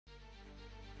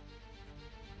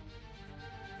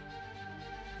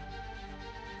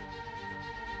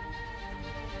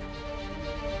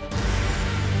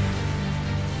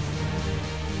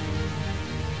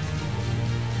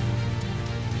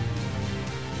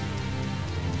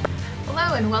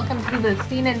and welcome to the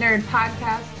Scene and Nerd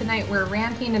podcast. Tonight we're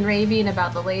ranting and raving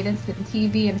about the latest in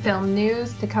TV and film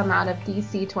news to come out of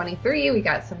DC 23. We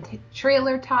got some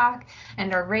trailer talk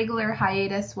and our regular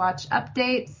hiatus watch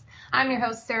updates. I'm your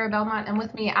host, Sarah Belmont, and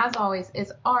with me, as always,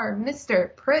 is our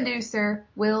Mr. Producer,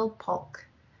 Will Polk.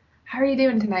 How are you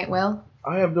doing tonight, Will?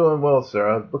 I am doing well,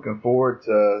 Sarah. Looking forward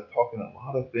to talking a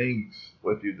lot of things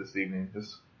with you this evening.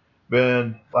 Just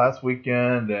been last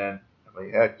weekend, and I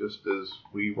mean, heck, just as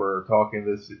we were talking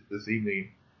this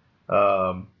evening,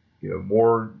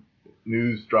 more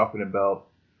news dropping about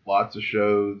lots of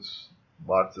shows,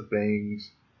 lots of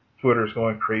things. Twitter's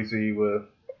going crazy with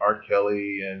R.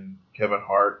 Kelly and Kevin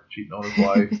Hart cheating on his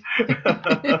wife.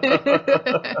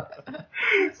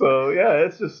 So yeah,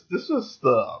 it's just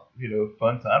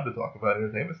fun time to talk about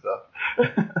entertainment stuff.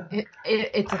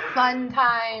 It's a fun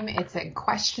time. It's a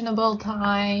questionable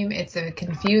time. It's a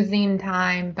confusing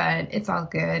time, but it's all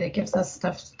good. It gives us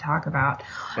stuff to talk about. It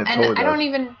And totally I don't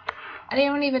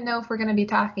does. even know if we're going to be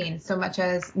talking so much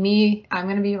as me. I'm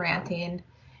going to be ranting.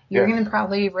 You're Yes. going to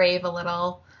probably rave a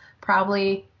little.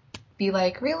 Probably be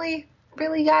like, really,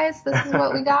 guys, this is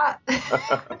what we got.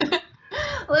 A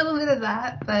little bit of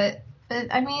that, but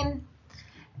I mean,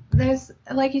 there's,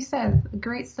 like you said,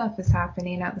 great stuff is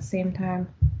happening at the same time.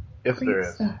 Yes, Great there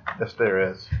is. stuff. Yes,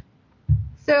 there is.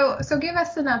 So give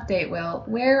us an update, Will.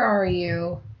 Where are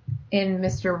you in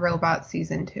Mr. Robot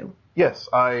Season 2? Yes,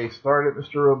 I started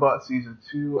Mr. Robot Season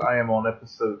 2. I am on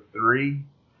episode 3.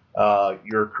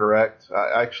 You're correct.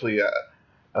 I've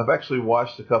actually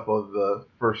watched a couple of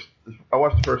I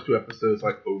watched the first 2 episodes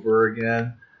like over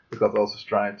again because I was just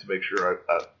trying to make sure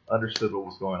I understood what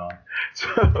was going on. So,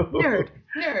 Nerd.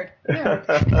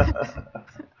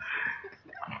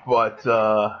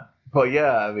 but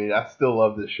yeah, I mean, I still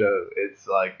love this show. It's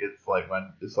like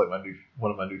one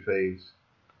of my new faves.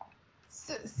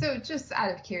 So just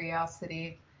out of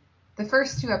curiosity, the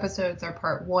first 2 episodes are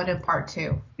part 1 and part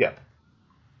 2. Yeah.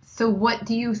 So what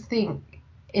do you think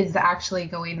is actually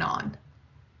going on?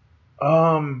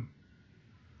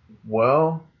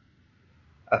 Well,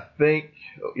 I think,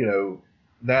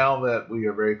 now that we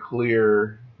are very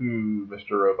clear who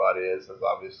Mr. Robot is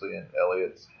obviously in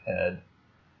Elliot's head.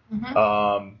 Mm-hmm.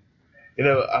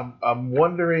 I'm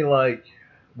wondering, like,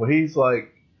 when he's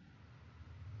like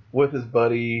with his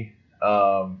buddy,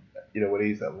 when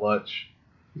he's at lunch,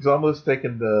 he's almost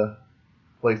taking the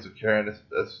place of Karen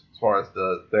as far as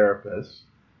the therapist.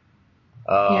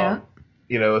 Yeah.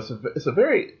 It's a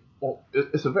very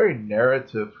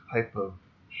narrative type of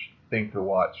thing to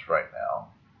watch right now.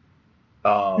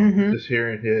 Just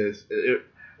hearing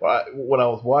when I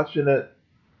was watching it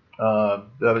the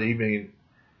other evening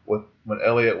when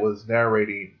Elliot was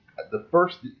narrating, the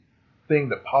first thing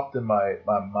that popped in my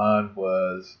mind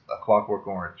was A Clockwork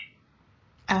Orange.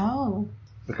 Oh,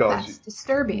 Because that's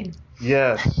disturbing.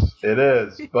 yes, it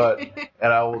is.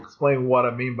 And I will explain what I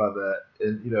mean by that.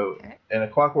 And Okay. in A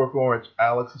Clockwork Orange,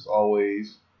 Alex is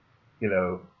always,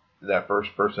 that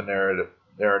first person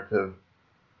narrative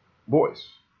voice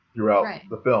throughout Right.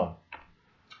 the film.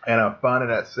 And I'm finding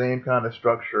that same kind of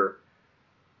structure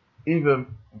even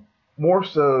more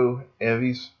so in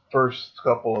these first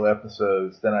couple of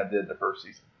episodes than I did the first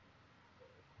season.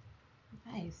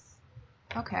 Nice.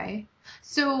 Okay.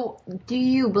 So, do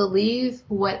you believe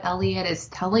what Elliot is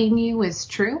telling you is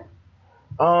true?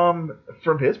 From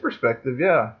his perspective,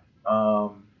 yeah.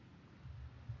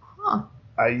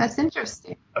 That's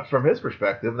interesting. From his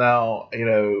perspective, now,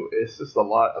 it's just a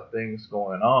lot of things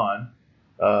going on,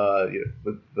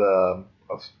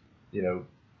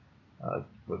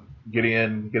 with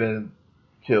Gideon getting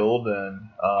killed and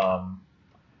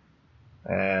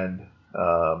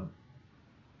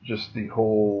just the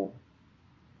whole,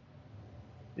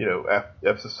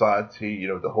 F Society,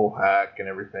 the whole hack and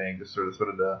everything, just sort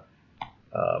of the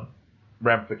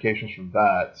ramifications from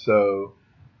that. So,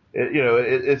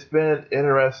 it's been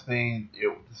interesting,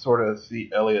 to sort of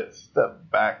see Elliot step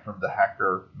back from the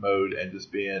hacker mode and just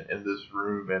being in this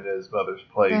room in his mother's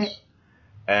place. Right.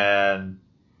 And,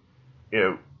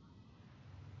 you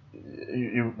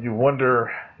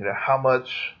wonder, how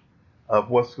much of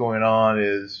what's going on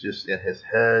is just in his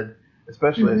head,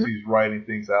 especially as he's writing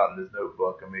things out in his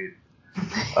notebook. I mean,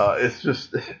 it's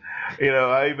just,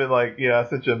 I even I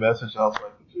sent you a message. I was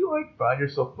like, did you find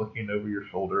yourself looking over your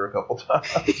shoulder a couple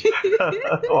times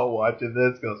while watching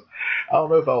this? Because I don't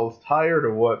know if I was tired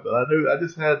or what, but I knew I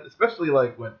just had, especially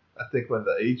when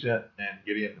the agent and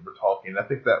Gideon were talking. I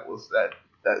think that was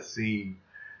that scene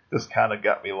just kind of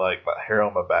got me my hair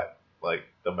on my back,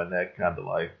 on my neck, kind of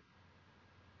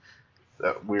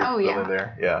that weird feeling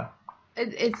there. Yeah.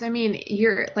 I mean,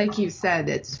 you're, like you said,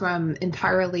 it's from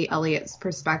entirely Elliot's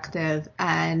perspective.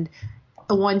 And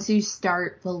once you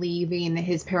start believing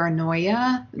his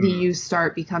paranoia, you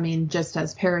start becoming just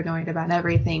as paranoid about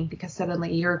everything because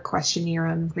suddenly you're questioning your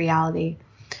own reality.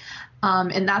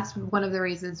 And that's one of the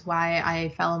reasons why I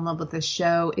fell in love with this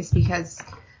show is because,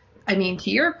 I mean, to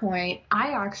your point,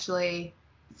 I actually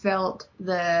felt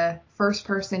the first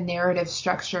person narrative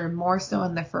structure more so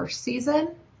in the first season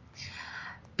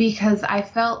because I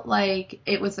felt like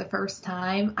it was the first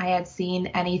time I had seen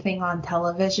anything on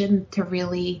television to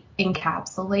really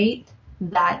encapsulate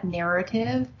that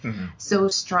narrative so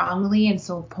strongly and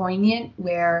so poignant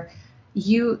where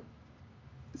you,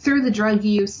 through the drug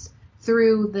use,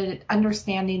 through the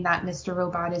understanding that Mr.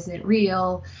 Robot isn't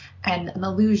real and an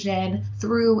illusion,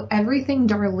 through everything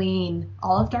Darlene,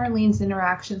 all of Darlene's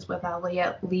interactions with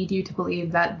Elliot lead you to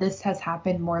believe that this has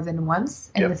happened more than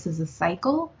once and this is a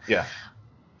cycle. Yeah.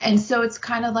 And so it's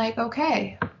kind of like,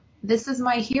 okay, this is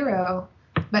my hero,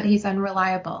 but he's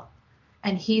unreliable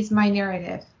and he's my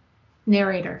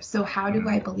narrator. So how do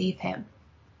I believe him?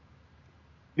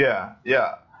 Yeah.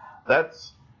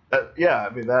 I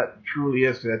mean, that truly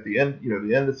is at the end,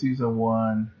 the end of season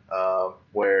 1,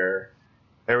 where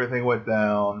everything went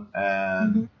down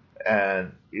and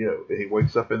he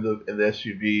wakes up in the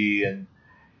SUV and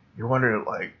you're wondering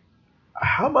like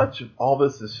how much of all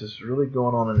this is just really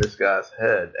going on in this guy's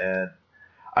head. And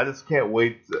I just can't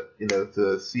wait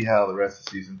to see how the rest of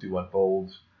season 2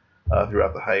 unfolds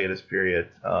throughout the hiatus period.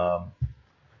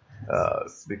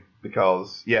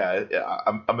 Because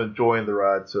I'm enjoying the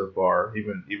ride so far,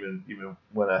 even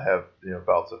when I have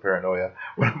bouts of paranoia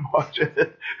when I'm watching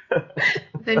it.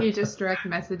 Then you just direct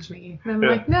message me, and I'm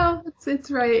like, no, it's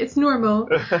right, it's normal.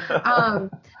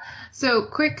 So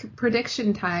quick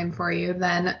prediction time for you.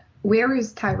 Then, where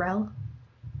is Tyrell?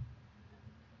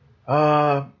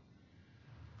 Oh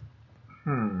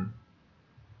my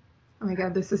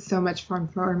God, this is so much fun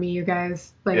for me, you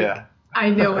guys. I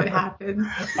know what happens.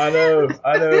 I know.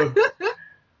 I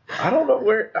don't know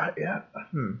where.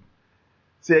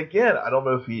 See, again, I don't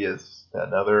know if he is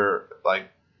another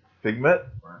Figment,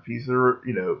 or if he's or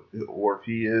if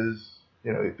he is,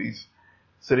 if he's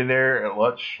sitting there at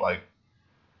lunch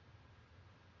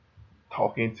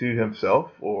talking to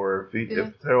himself, or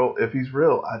if he's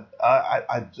real.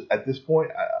 I at this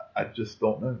point, I just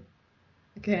don't know.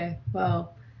 Okay,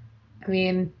 well, I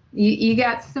mean, you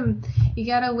got a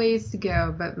ways to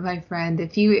go, but my friend,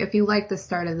 if you like the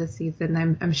start of the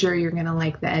season, I'm sure you're gonna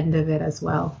like the end of it as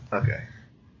well. Okay,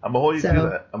 I'm gonna hold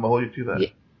you to that.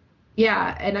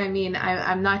 Yeah, and I mean,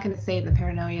 I'm not gonna say the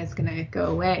paranoia is gonna go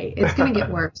away. It's gonna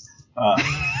get worse.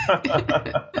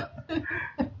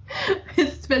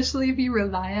 Especially if you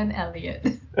rely on Elliot.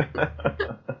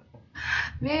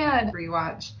 Man,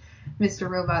 rewatch Mr.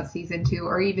 Robot season 2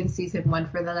 or even season 1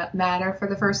 for that matter for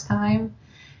the first time.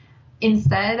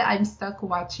 Instead, I'm stuck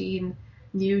watching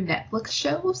new Netflix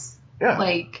shows. Yeah.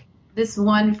 Like this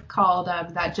one called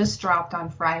that just dropped on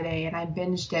Friday, and I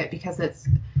binged it because it's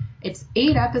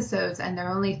 8 episodes and they're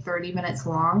only 30 minutes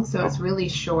long, so it's really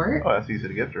short. Oh, that's easy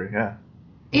to get through, yeah.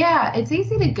 Yeah, it's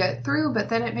easy to get through, but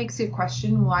then it makes you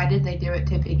question why did they do it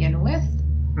to begin with?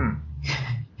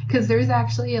 Because there's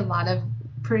actually a lot of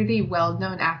pretty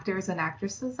well-known actors and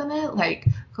actresses in it, like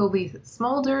Kobe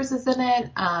Smulders is in it,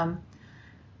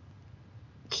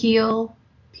 Keel,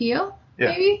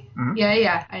 maybe? Mm-hmm.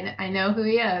 Yeah, I know who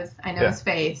he is. I know his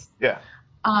face. Yeah.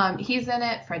 He's in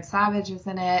it, Fred Savage is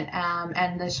in it,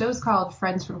 and the show's called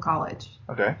Friends from College.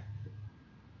 Okay.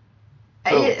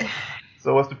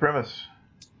 So what's the premise?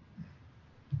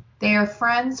 They are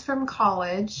friends from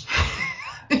college.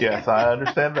 Yes, I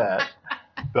understand that.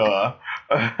 Duh.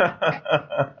 I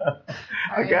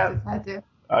got that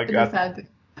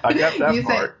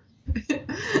part.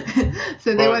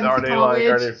 So they went to college.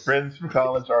 Are they friends from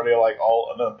college? Are they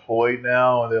all unemployed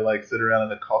now, and they sit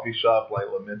around in a coffee shop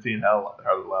lamenting how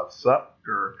their lives suck?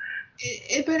 Or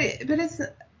but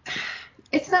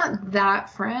it's not that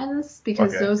friends,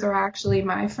 because those are actually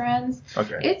my friends.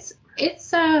 Okay. It's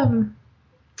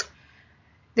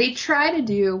they try to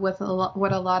do what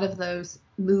a lot of those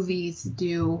movies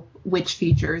do, which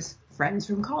features friends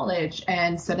from college,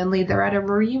 and suddenly they're at a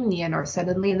reunion or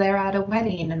suddenly they're at a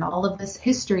wedding and all of this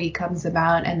history comes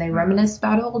about and they reminisce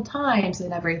about old times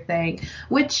and everything,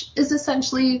 which is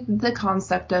essentially the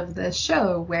concept of the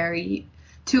show, where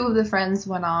two of the friends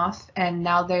went off and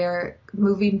now they're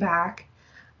moving back,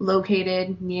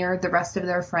 located near the rest of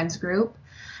their friends group.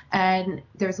 And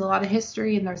there's a lot of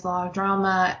history and there's a lot of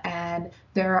drama, and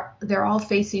they're all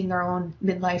facing their own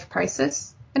midlife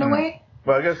crisis in a way.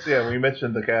 Well, I guess, when you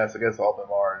mentioned the cast, I guess all of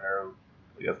them are in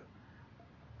their,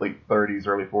 late 30s,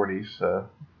 early 40s. So.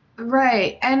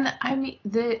 Right. And I mean,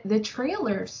 the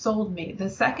trailer sold me. The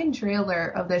second trailer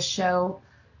of this show,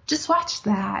 just watch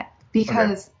that Okay.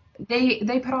 because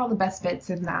they put all the best bits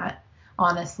in that,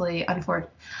 honestly.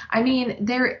 Unfortunately. I mean,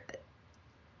 they're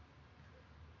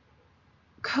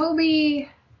Kobe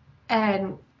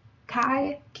and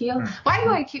Keel. Hmm. Why do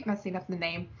I keep messing up the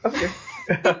name? Okay.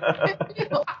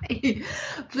 Why?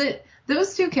 But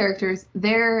those two characters,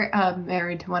 they're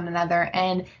married to one another,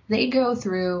 and they go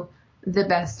through the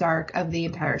best arc of the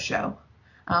entire show.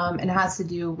 It has to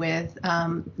do with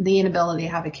the inability to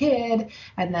have a kid,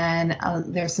 and then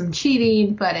there's some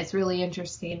cheating, but it's really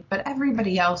interesting. But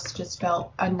everybody else just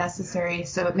felt unnecessary,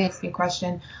 so it makes me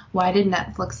question, why did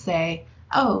Netflix say,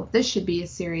 oh, this should be a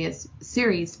serious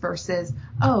series versus,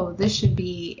 oh, this should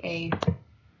be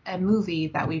a movie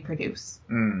that we produce.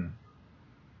 Mm.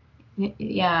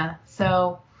 Yeah,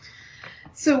 so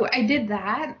I did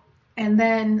that, and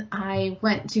then I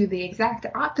went to the exact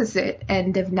opposite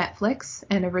end of Netflix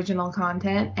and original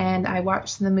content, and I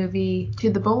watched the movie To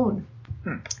the Bone.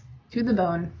 Hmm. To the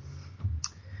Bone,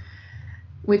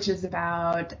 which is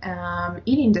about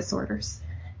eating disorders.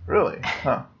 Really?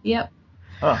 Huh. Yep.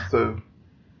 Huh. So,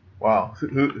 wow.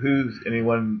 Who's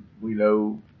anyone we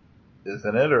know is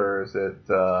in it, or is it?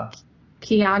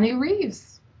 Keanu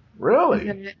Reeves.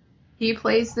 Really? He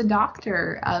plays the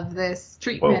doctor of this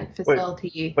treatment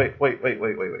facility. Wait.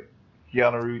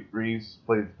 Keanu Reeves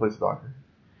plays the doctor.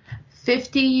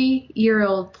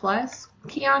 50-year-old plus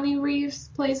Keanu Reeves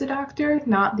plays a doctor,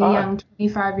 not the young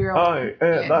 25-year-old. I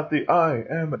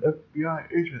am an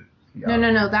FBI agent.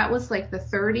 No. That was like the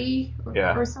 30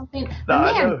 or something. The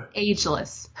man's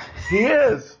ageless. He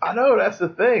is. I know. That's the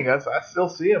thing. I still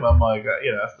see him. I'm like,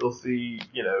 I still see,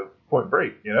 Point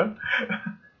Break,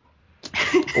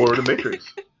 or The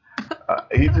Matrix.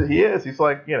 He is. He's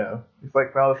like, he's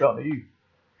like Found the Fountain of Youth.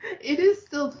 It is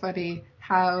still funny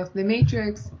how The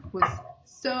Matrix was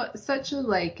such a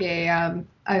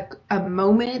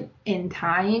moment in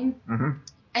time, mm-hmm.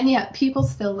 and yet people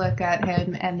still look at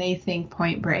him and they think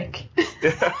Point Break.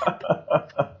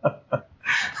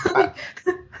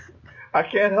 I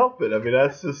can't help it. I mean,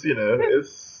 that's just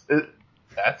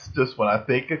that's just when I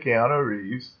think of Keanu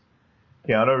Reeves,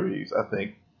 I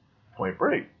think Point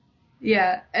Break.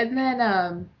 Yeah, and then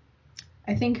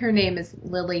I think her name is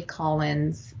Lily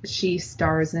Collins. She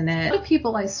stars in it. A lot of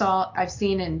people I've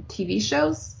seen in TV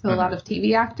shows, so a lot of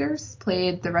TV actors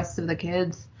played the rest of the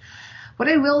kids. What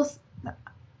I was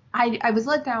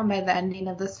let down by the ending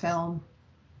of this film.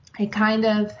 It kind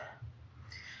of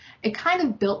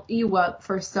built you up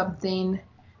for something,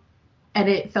 and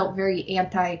it felt very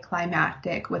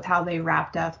anticlimactic with how they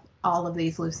wrapped up all of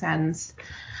these loose ends.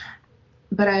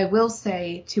 But I will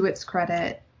say, to its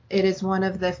credit, it is one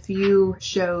of the few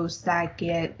shows that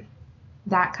get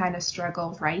that kind of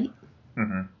struggle right,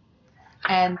 mm-hmm.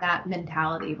 and that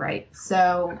mentality right.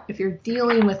 So if you're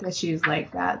dealing with issues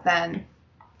like that, then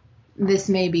this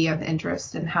may be of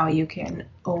interest in how you can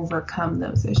overcome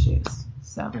those issues.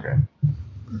 So, okay.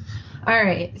 All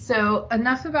right. So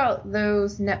enough about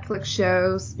those Netflix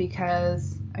shows,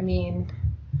 because, I mean,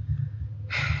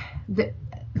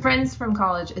 Friends from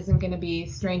College isn't going to be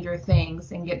Stranger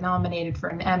Things and get nominated for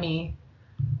an Emmy.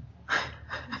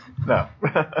 No.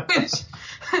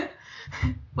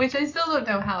 which I still don't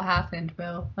know how happened,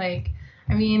 Will. The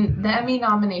Emmy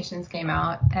nominations came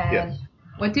out, and yes.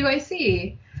 What do I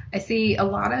see? I see a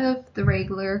lot of the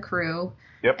regular crew,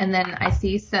 yep. And then I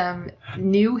see some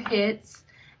new hits,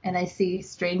 and I see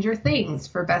Stranger Things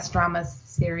for Best Drama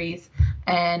Series,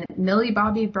 and Millie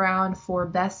Bobby Brown for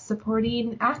Best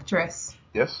Supporting Actress.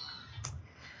 Yes.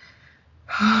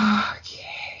 Okay.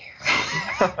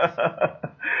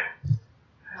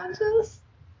 I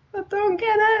don't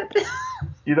get it.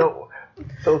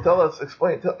 So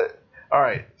explain. All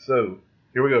right, so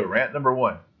here we go. Rant number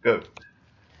 1. Go.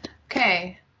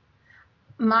 Okay.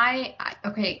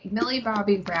 Millie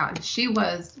Bobby Brown, she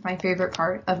was my favorite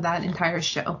part of that entire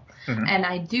show. Mm-hmm. And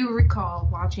I do recall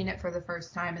watching it for the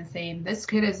first time and saying, this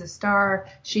kid is a star.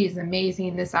 She's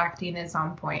amazing. This acting is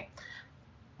on point.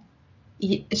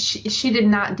 She did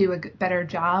not do a better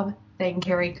job than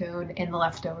Carrie Coon in The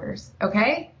Leftovers.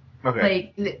 Okay?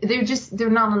 Okay. They're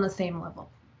not on the same level.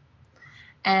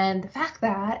 And the fact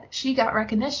that she got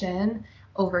recognition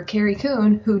over Carrie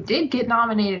Coon, who did get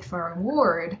nominated for an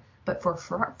award, but for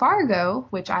Fargo,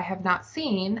 which I have not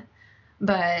seen,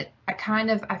 but I kind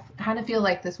of feel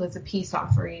like this was a peace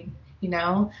offering,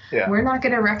 Yeah. We're not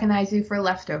going to recognize you for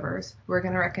Leftovers. We're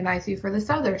going to recognize you for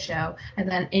this other show. And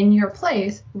then in your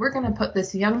place, we're going to put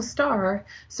this young star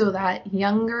so that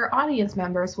younger audience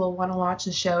members will want to watch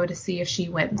the show to see if she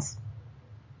wins.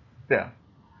 Yeah.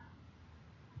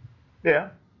 Yeah.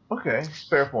 Okay.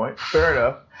 Fair point. Fair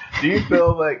enough. Do you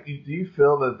feel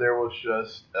that there was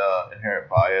just inherent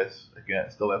bias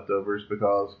against the leftovers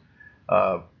because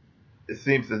uh, it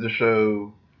seems that the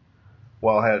show,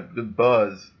 while it had good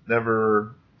buzz,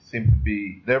 never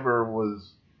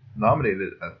was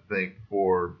nominated, I think,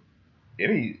 for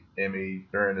any Emmy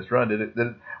during this run.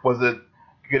 Was it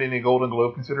getting any Golden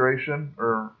Globe consideration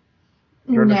or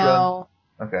during this run? No.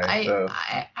 Okay, I, so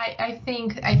I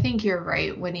I think you're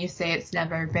right when you say it's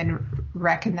never been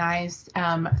recognized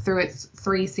through its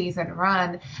 3 season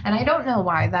run, and I don't know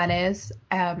why that is.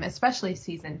 Especially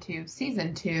season two.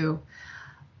 Season two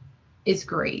is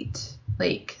great.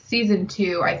 Like season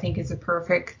two, I think is a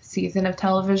perfect season of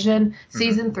television. mhm.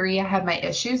 Season three, I had my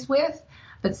issues with,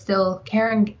 but still,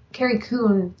 Carrie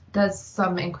Coon does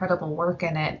some incredible work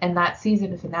in it, and that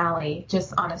season finale,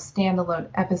 just on a standalone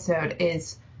episode,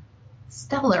 is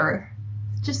stellar,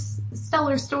 just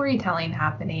stellar storytelling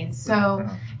happening. So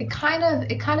Mhm. it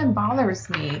kind of bothers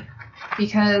me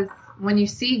because when you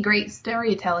see great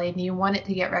storytelling, you want it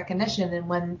to get recognition, and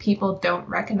when people don't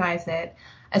recognize it,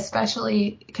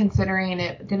 especially considering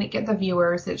it didn't get the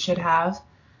viewers it should have,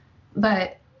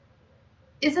 but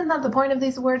isn't that the point of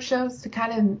these award shows, to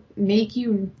kind of make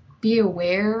you be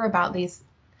aware about these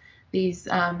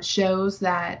shows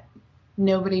that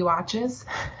nobody watches?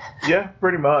 Yeah,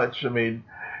 pretty much. I mean,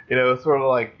 it's sort of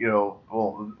like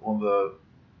on the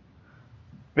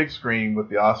big screen with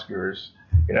the Oscars.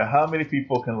 How many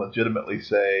people can legitimately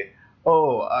say,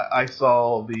 "Oh, I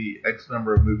saw the X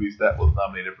number of movies that was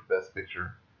nominated for Best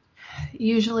Picture"?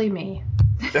 Usually me.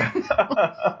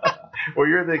 Well,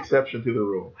 you're the exception to the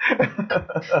rule.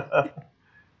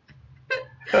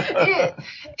 it,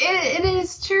 it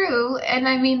is true, and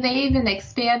I mean they even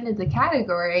expanded the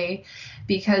category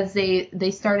because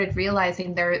they started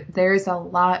realizing there's a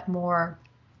lot more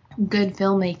good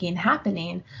filmmaking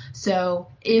happening. So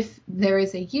if there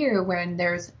is a year when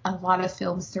there's a lot of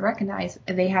films to recognize,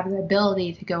 they have the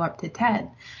ability to go up to 10.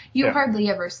 You Yeah. hardly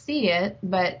ever see it,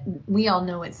 but we all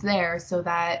know it's there, so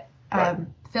that Right.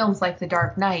 films like The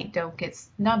Dark Knight don't get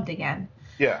snubbed again.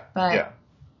 Yeah. But Yeah.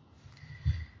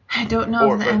 I don't know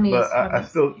if Or the but Emmys I, have I it.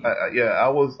 still yeah I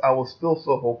was still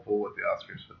so hopeful with the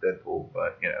Oscars for Deadpool,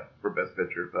 but for Best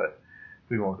Picture, but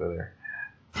we won't go there.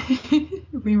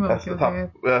 We won't That's the go top.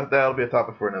 there. Well, that'll be a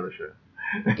topic for another show.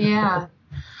 Yeah.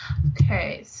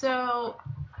 Okay. So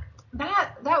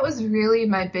that was really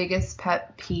my biggest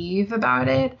pet peeve about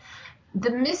it.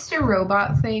 The Mr.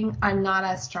 Robot thing, I'm not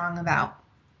as strong about.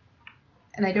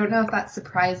 And I don't know if that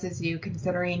surprises you,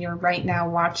 considering you're right now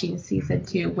watching season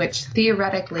two, which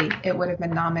theoretically it would have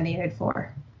been nominated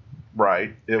for.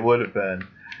 Right, it would have been.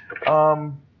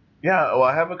 Yeah, well,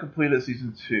 I haven't completed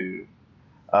season two,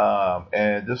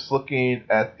 and just looking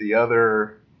at the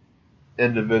other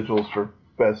individuals for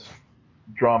best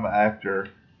drama actor,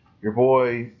 your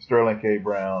boy Sterling K.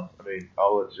 Brown. I mean,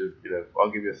 I'll let you,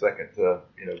 I'll give you a second to,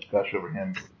 gush over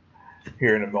him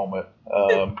here in a moment.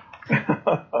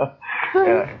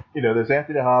 Yeah, there's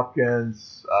Anthony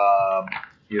Hopkins.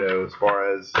 As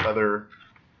far as other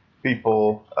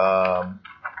people,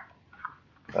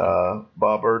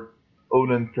 Robert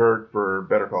Odenkirk for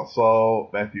Better Call Saul,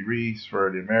 Matthew Reese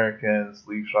for The Americans,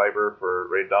 Lee Schreiber for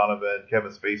Ray Donovan,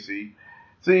 Kevin Spacey.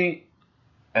 See,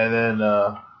 and then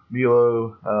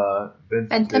Milo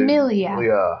Ventimiglia.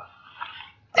 Ventimiglia.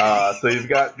 So you've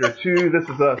got your two. This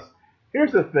is us.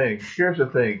 Here's the thing. Here's the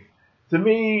thing. To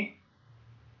me,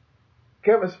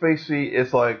 Kevin Spacey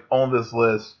is like on this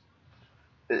list.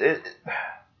 It,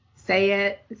 Say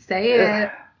it. Say it,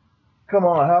 it. come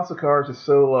on, House of Cards is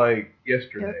so like Yep.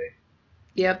 yesterday.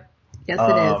 Yep. Yes,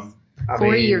 it is. I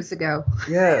 4 years mean, ago.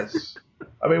 yes.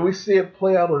 I mean, we see it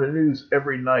play out on the news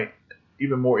every night,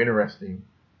 even more interesting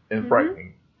and Hmm.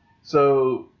 frightening.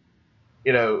 So,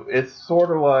 it's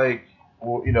sort of like,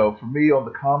 well, for me on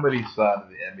the comedy side of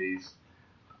the Emmys,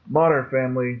 Modern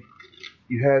Family,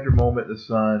 you had your moment in the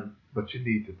sun, but you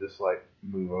need to just like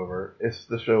move over.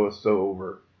 The show is so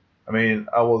over. I mean,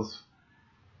 I was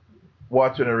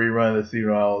watching a rerun this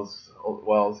evening while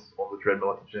I was on the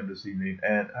treadmill at the gym this evening,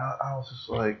 and I was just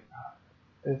like,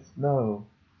 it's no,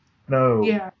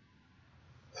 Yeah.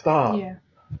 stop. Yeah.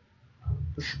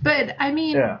 But I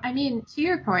mean, Yeah, to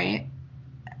your point,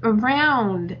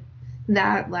 around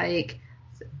that, like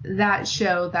that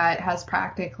show that has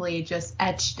practically just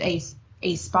etched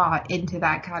a spot into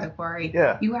that category.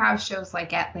 yeah, You have shows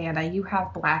like Atlanta, you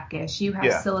have Blackish, you have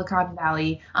yeah, Silicon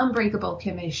Valley, Unbreakable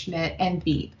Kimmy Schmidt, and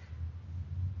Veep.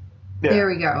 yeah. There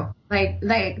we go. Like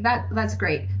that's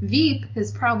great. Veep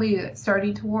is probably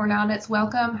starting to worn out its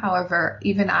welcome. However,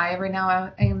 even I every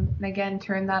now and again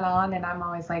turn that on, and I'm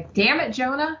always like, damn it,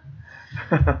 Jonah.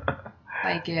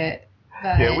 like it.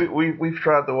 But Yeah, we've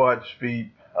tried to watch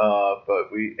Veep,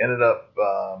 but we ended up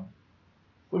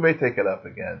we may take it up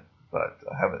again, but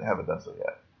I haven't done so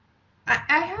yet.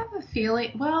 I have a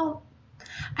feeling. Well,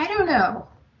 I don't know.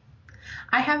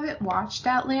 I haven't watched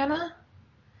Atlanta.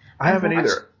 I haven't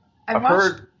either. I've watched,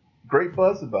 heard great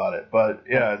buzz about it, but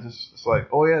yeah, it's like,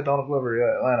 oh yeah, Donald Glover,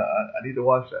 yeah, Atlanta. I need to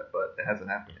watch that, but it hasn't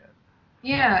happened yet.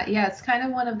 Yeah, it's kind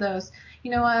of one of those,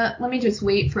 you know what, let me just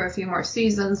wait for a few more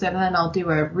seasons and then I'll do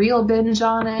a real binge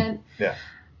on it. Yeah.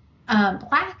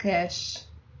 Blackish,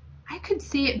 I could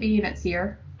see it being its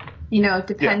year,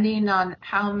 depending on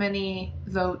how many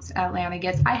votes Atlanta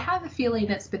gets. I have a feeling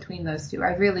it's between those two.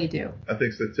 I really do. I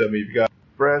think so too. I mean, you've got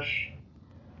fresh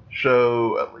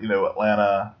show,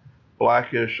 Atlanta.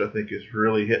 Blackish, I think, is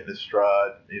really hitting its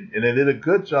stride, and it did a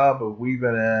good job of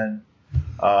weaving in.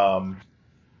 I'm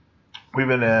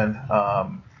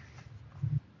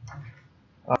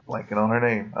blanking on her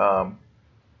name.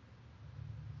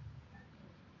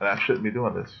 And I shouldn't be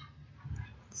doing this.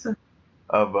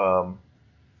 Of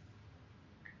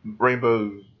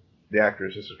Rainbow, the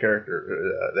actress, is a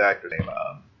character, the actor's name,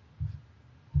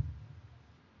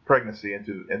 pregnancy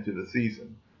into the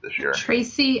season this year.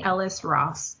 Tracee Ellis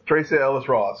Ross. Tracee Ellis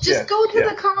Ross. Just go to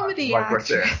the comedy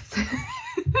actress. Right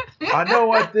there. I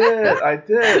know, I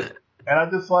did. And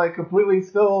I'm just like completely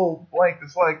still blank.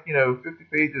 It's like, 50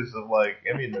 pages of like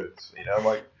Emmy notes.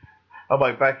 I'm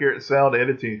like back here at sound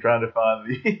editing trying to find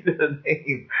the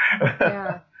name.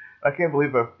 Yeah. I can't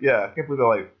believe I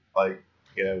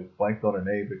blanked on her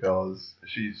name because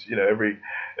she's,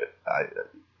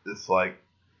 it's like,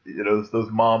 those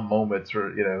mom moments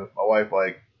where, my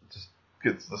wife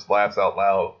just laughs out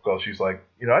loud because she's like,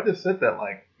 I just said that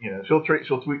like, she'll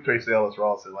tweet Tracee Ellis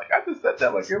Ross and like, I just said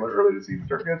that like earlier this season.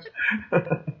 Oh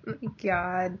my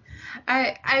God.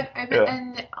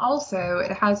 And also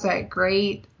it has that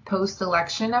great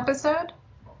post-election episode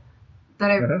that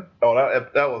I. Oh,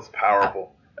 that was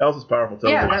powerful. That was powerful.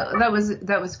 Yeah,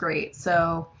 that was great.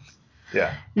 So.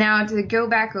 Yeah. Now to go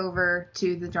back over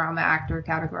to the drama actor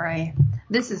category,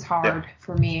 this is hard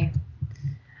for me.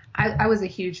 I was a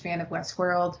huge fan of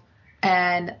Westworld,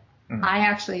 and I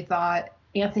actually thought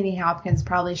Anthony Hopkins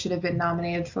probably should have been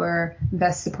nominated for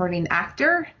Best Supporting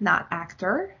Actor, not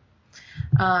Actor.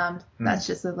 That's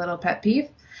just a little pet peeve.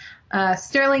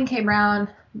 Sterling K. Brown,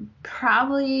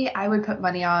 probably I would put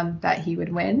money on that he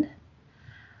would win.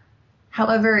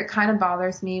 However, it kind of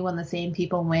bothers me when the same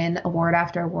people win award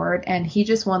after award, and he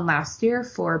just won last year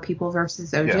for People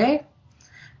vs. OJ. Yeah.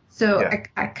 So yeah.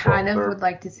 I kind of would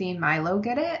like to see Milo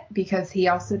get it because he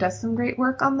also does some great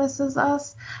work on This Is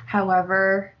Us.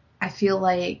 However, I feel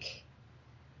like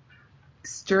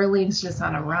Sterling's just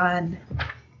on a run.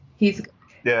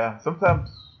 Yeah, sometimes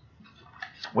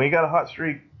when you got a hot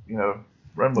streak, run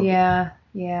with it.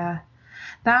 Yeah.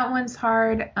 That one's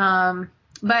hard.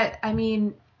 But I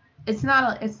mean, it's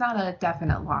not a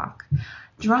definite lock.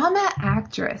 Drama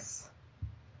actress.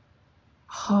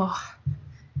 Oh,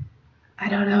 I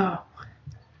don't know.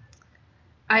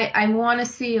 I want to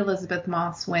see Elizabeth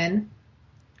Moss win.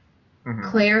 Mm-hmm.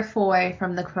 Claire Foy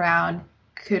from The Crown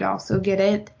could also get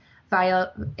it.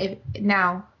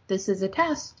 Now, this is a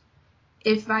test.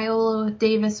 If Viola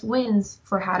Davis wins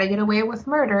for How to Get Away with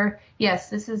Murder, yes,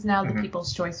 this is now the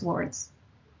People's Choice Awards.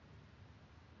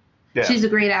 Yeah. She's a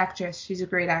great actress,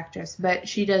 but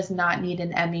she does not need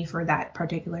an Emmy for that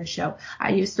particular show.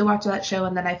 I used to watch that show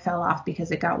and then I fell off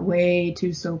because it got way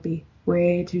too soapy.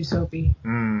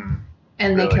 And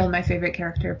really? They killed my favorite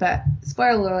character, but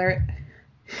spoiler alert.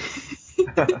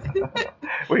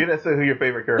 Well, you didn't say who your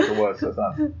favorite character was, so it's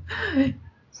not.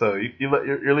 So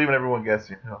you're leaving everyone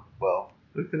guessing. Well,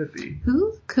 who could it be?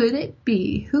 Who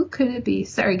could it be?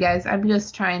 Sorry, guys. I'm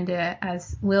just trying to,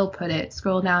 as Will put it,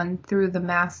 scroll down through the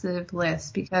massive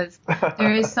list because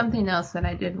there is something else that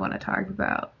I did want to talk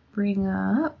about. Bring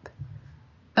up.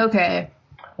 Okay.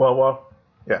 Well,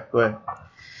 yeah, go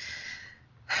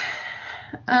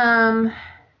ahead.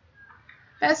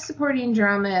 Best supporting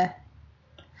drama.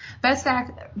 Best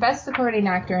supporting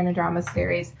actor in a drama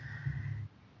series.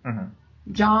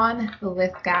 John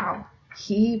Lithgow.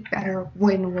 He better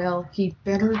win, Will. He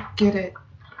better get it.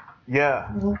 Yeah.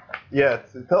 Yeah.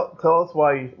 Tell us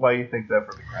why you think that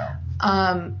for The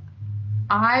Crown.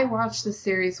 I watched the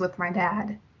series with my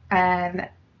dad, and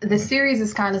the series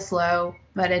is kind of slow,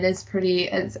 but it is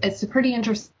it's a pretty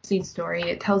interesting story.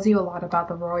 It tells you a lot about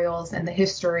the royals and the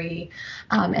history,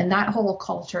 and that whole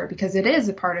culture, because it is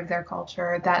a part of their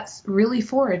culture that's really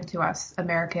foreign to us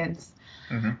Americans.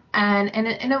 And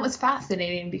it was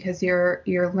fascinating because you're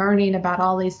learning about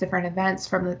all these different events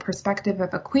from the perspective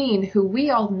of a queen who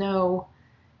we all know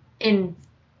in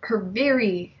her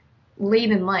very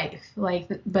late in life, like,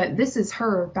 but this is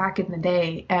her back in the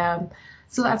day.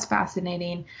 So that's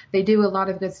fascinating. They do a lot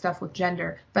of good stuff with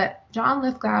gender. But John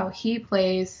Lithgow, he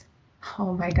plays,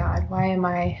 oh my God, why am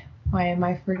I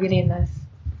forgetting this?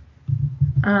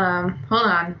 Hold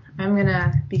on.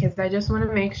 Because I just want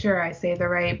to make sure I say the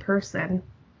right person.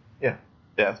 Yeah,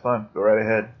 it's fine. Go right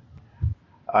ahead.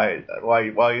 While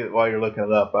you're looking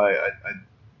it up, I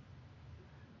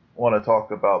want to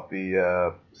talk about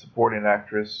the supporting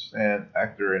actress and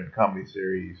actor in comedy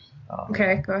series.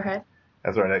 Okay, go ahead.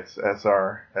 As our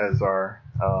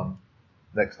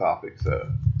next topic. So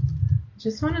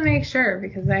just want to make sure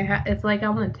because it's like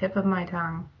on the tip of my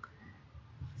tongue.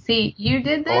 See, you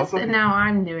did this, and now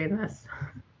I'm doing this.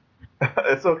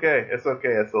 It's okay. It's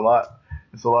a lot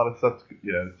of stuff,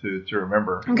 to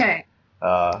remember. Okay.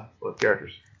 With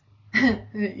characters.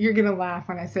 You're gonna laugh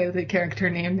when I say the character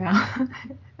name now.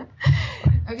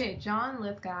 Okay, John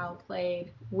Lithgow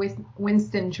played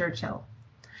Winston Churchill.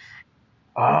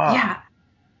 Yeah.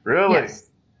 Really? Yes.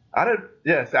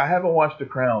 Yes, I haven't watched The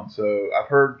Crown, so I've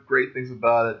heard great things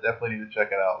about it. Definitely need to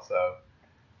check it out. So,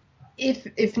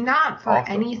 if not for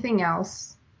anything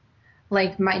else,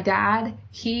 like my dad,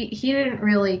 he didn't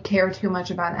really care too much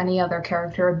about any other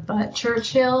character but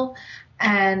Churchill,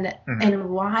 and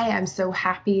why I'm so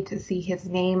happy to see his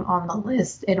name on the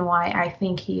list and why I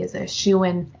think he is a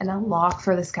shoo-in and a lock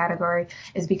for this category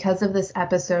is because of this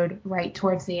episode right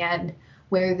towards the end,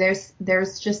 where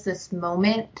there's just this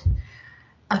moment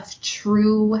of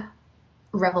true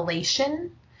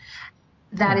revelation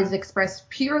that is expressed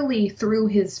purely through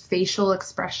his facial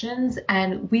expressions,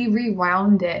 and we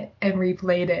rewound it and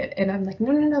replayed it, and I'm like,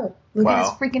 no, look at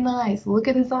his freaking eyes, look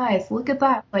at his eyes, look at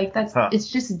that, like it's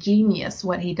just genius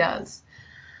what he does.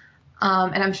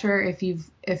 And I'm sure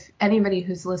if anybody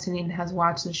who's listening has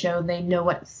watched the show, they know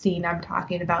what scene I'm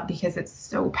talking about because it's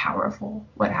so powerful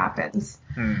what happens.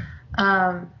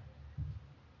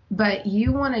 But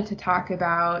you wanted to talk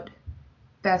about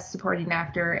Best Supporting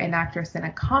Actor and Actress in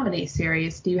a Comedy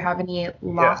Series. Do you have any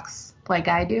locks like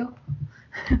I do?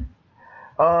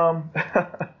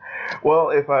 Well,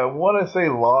 if I want to say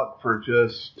lock for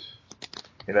just,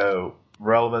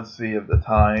 relevancy of the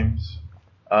times,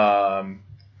 I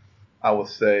would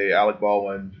say Alec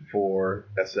Baldwin for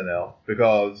SNL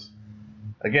because,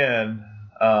 again,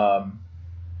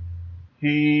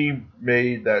 he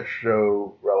made that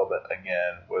show relevant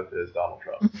again with his Donald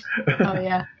Trump. Oh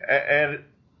yeah.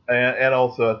 and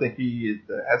also I think he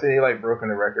hasn't broken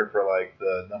the record for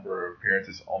the number of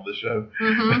appearances on the show.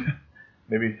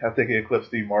 Maybe I think he eclipsed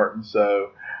Steve Martin.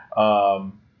 So I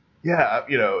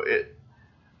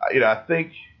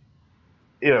think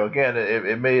again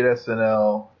it made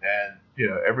SNL and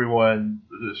everyone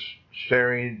just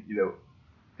sharing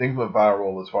things went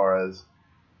viral as far as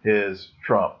his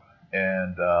Trump.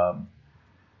 And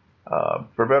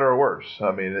for better or worse,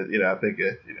 I mean, I think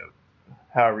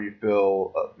however you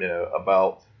feel,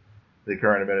 about the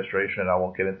current administration, I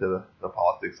won't get into the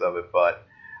politics of it, but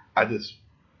I just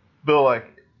feel like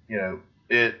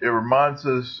it reminds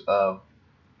us of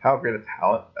how great a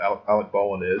talent Alec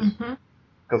Baldwin is,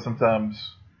 because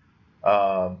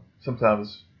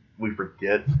sometimes we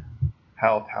forget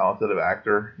how talented of an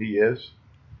actor he is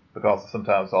because of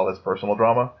sometimes all his personal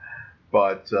drama.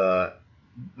 But the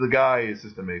guy is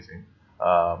just amazing.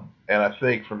 And I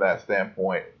think from that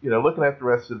standpoint, looking at the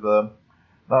rest of the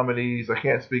nominees, I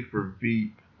can't speak for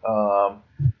Veep. Ty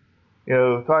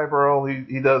Burrell,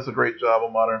 he does a great job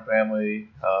on Modern Family,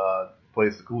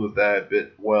 plays the coolest dad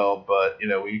bit well. But,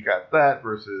 when you got that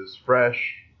versus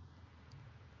Fresh,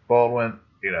 Baldwin,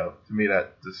 to me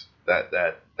that's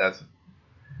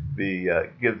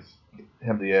gives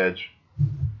him the edge.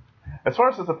 As far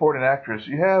as the supporting actress,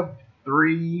 you have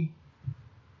 3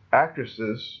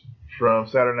 actresses from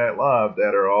Saturday Night Live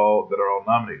that are all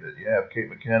nominated. You have Kate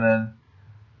McKinnon,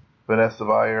 Vanessa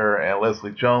Bayer, and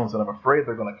Leslie Jones, and I'm afraid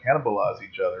they're going to cannibalize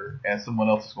each other, and someone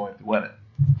else is going to win it.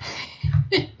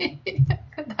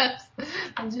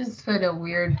 I just put a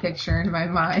weird picture in my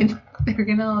mind. They're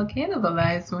going to all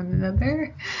cannibalize one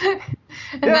another.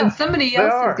 And then somebody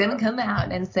else is going to come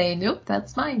out and say, nope,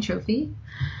 that's mine trophy.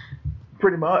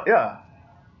 Pretty much, yeah.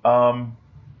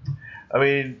 I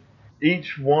mean,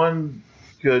 each one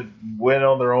could win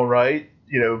on their own right,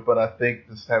 but I think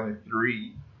just having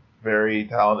 3 very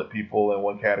talented people in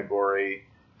one category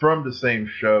from the same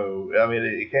show, I mean,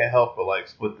 it can't help but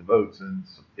split the votes and,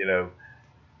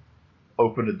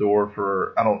 open the door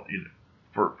for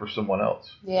for someone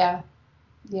else. Yeah.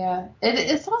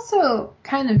 It's also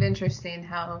kind of interesting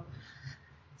how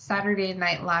Saturday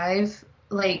Night Live,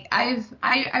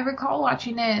 I recall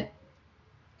watching it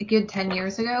a good 10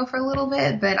 years ago for a little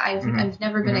bit, but I've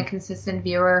never been a consistent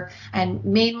viewer, and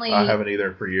mainly I haven't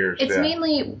either for years. It's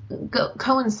mainly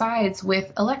coincides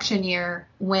with election year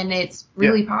when it's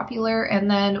really popular, and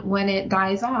then when it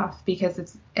dies off, because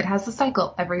it has a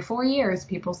cycle. Every 4 years,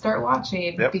 people start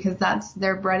watching because that's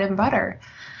their bread and butter.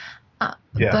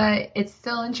 But it's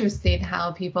still interesting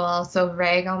how people also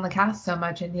rag on the cast so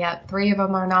much, and yet 3 of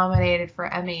them are nominated for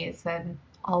Emmys and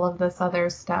all of this other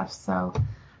stuff. So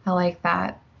I like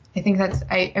that. I think that's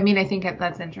I think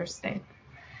that's interesting.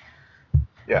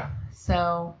 Yeah.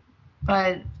 So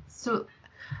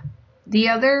the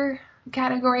other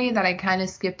category that I kind of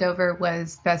skipped over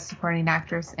was Best Supporting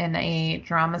Actress in a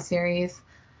Drama Series.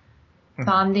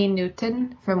 Thandie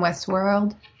Newton from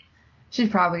Westworld. She's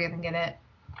probably gonna get it.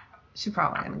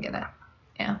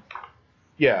 Yeah.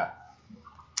 Yeah.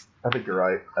 I think you're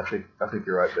right. I think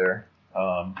you're right there.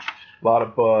 A lot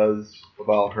of buzz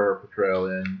about her portrayal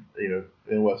in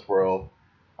Westworld,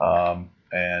 and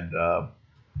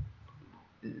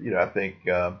I think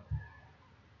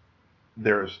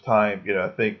there's time. I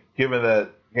think given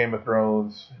that Game of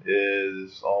Thrones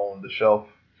is on the shelf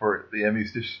for the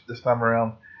Emmys this time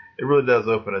around, it really does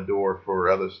open a door for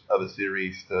other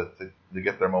series to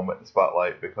get their moment in the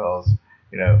spotlight, because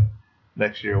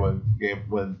next year when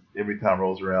every time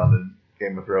rolls around and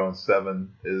Game of Thrones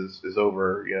 7 is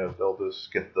over, they'll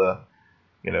just get the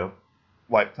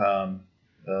lifetime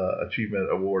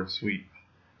achievement award suite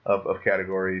of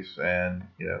categories, and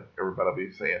everybody will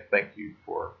be saying thank you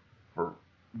for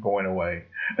going away.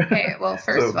 Okay, well,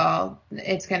 first of all,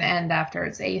 it's going to end after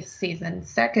its 8th season.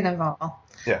 Second of all,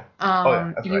 you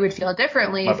right. Would feel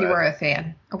differently if you were a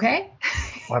fan. Okay.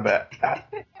 My bad.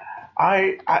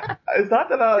 I it's not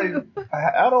that I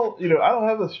don't I don't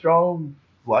have a strong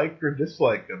like or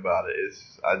dislike about it.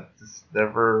 I just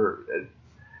never.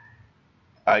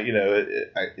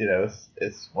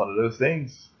 It's one of those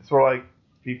things. It's sort of like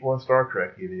people in Star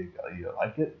Trek. Either you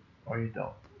like it or you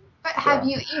don't. But have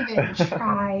you even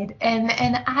tried?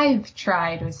 And I've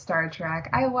tried with Star Trek.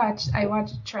 I watch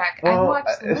Trek. I've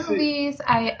watched the movies.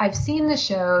 I've seen the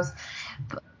shows.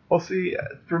 Well, see,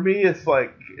 for me, it's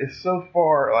like it's so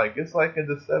far. Like it's like in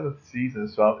the 7th season,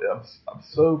 so I'm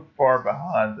so far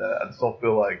behind that I just don't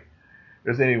feel like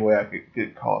there's any way I could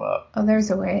get caught up. Oh, there's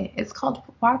a way. It's called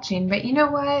watching. But you know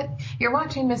what? You're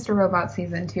watching Mr. Robot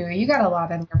season 2. You got a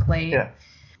lot on your plate.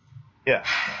 Yeah.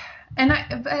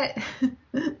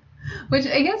 Which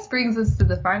I guess brings us to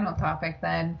the final topic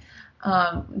then.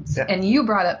 And you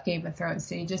brought up Game of Thrones,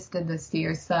 so you just did this to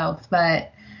yourself.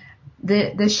 But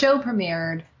the show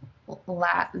premiered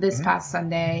this past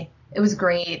Sunday. It was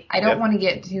great. I don't want to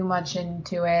get too much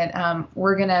into it.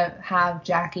 We're going to have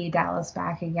Jackie Dallas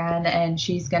back again, and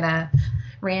she's going to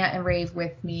rant and rave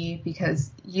with me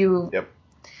because you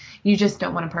just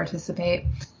don't want to participate.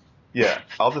 Yeah,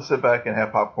 I'll just sit back and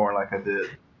have popcorn like I did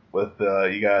with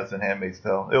you guys in Handmaid's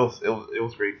Tale. It was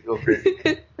great. It was great.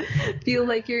 Feel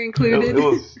like you're included. It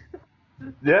was.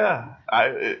 Yeah,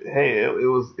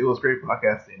 it was great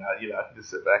podcasting. I could just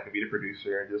sit back and be the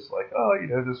producer and just like,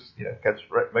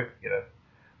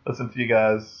 listen to you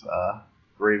guys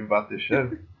rave about this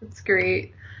show. It's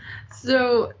great.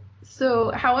 So,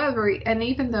 however, and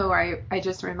even though I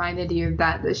just reminded you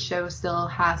that the show still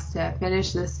has to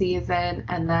finish the season,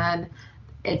 and then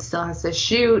it still has to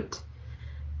shoot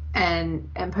and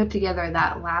put together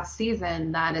that last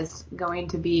season that is going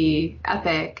to be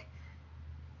epic.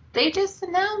 They just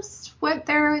announced what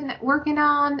they're working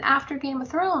on after Game of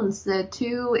Thrones, the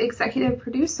 2 executive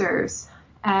producers.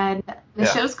 And the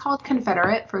show's called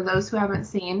Confederate, for those who haven't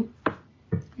seen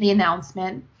the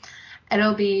announcement.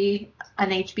 It'll be an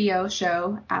HBO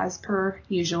show, as per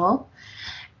usual.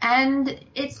 And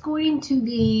it's going to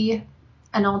be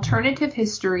an alternative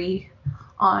history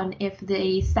on if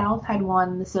the South had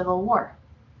won the Civil War.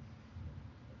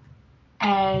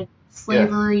 And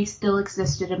slavery still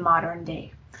existed in modern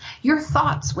day. Your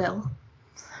thoughts, Will?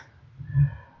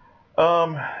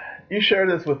 You shared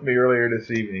this with me earlier this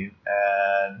evening,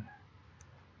 and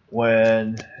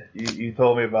when you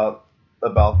told me about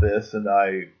this, and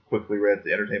I quickly read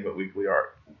the Entertainment Weekly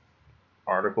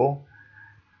article,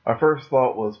 my first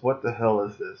thought was, "What the hell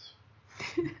is this?"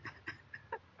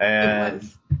 And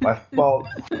my thought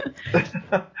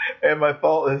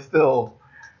is still,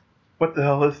 "What the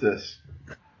hell is this?"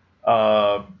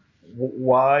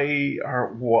 Why?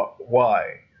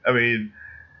 I mean,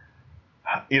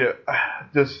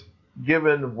 just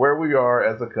given where we are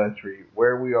as a country,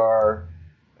 where we are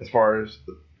as far as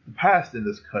the past in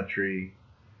this country,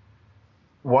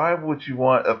 why would you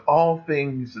want, of all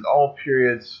things and all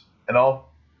periods and all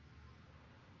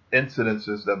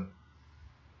incidences of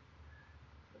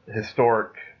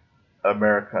historic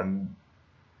American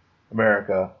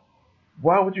America,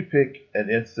 why would you pick an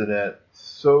incident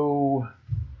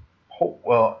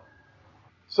well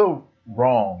so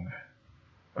wrong?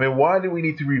 I mean, why do we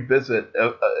need to revisit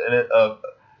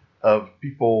of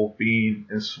people being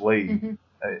enslaved Mm-hmm.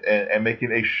 and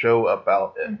making a show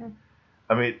about it? Mm-hmm.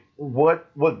 I mean,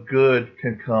 what good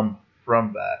can come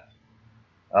from that?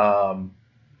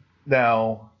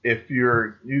 Now, if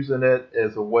you're using it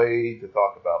as a way to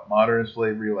talk about modern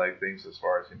slavery, like things as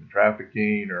far as human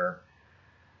trafficking or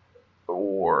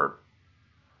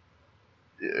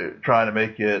trying to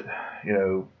make it,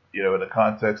 in the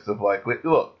context of like,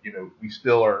 look, we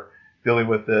still are dealing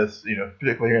with this,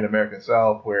 particularly here in the American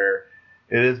South, where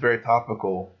it is very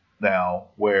topical now,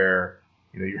 where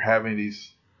you're having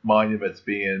these monuments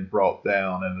being brought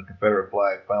down and the Confederate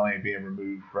flag finally being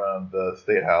removed from the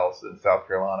State House in South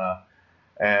Carolina.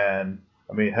 And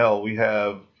I mean, hell,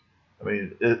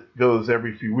 it goes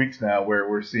every few weeks now where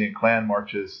we're seeing Klan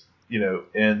marches,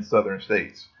 in southern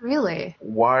states. Really?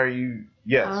 Why are you?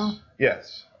 Yes, Oh.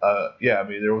 yes, yeah. I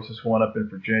mean, there was this one up in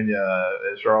Virginia,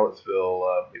 in Charlottesville.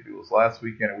 Maybe it was last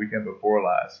weekend or weekend before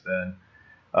last, and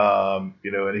and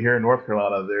here in North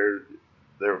Carolina,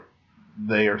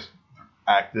 they are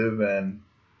active, and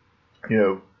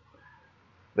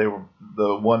they were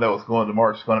the one that was going to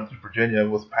march going up to Virginia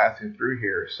was passing through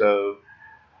here. So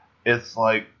it's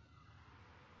like,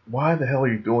 why the hell are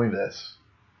you doing this?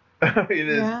 I mean,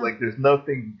 it's like there's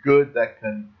nothing good that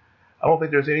can. I don't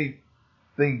think there's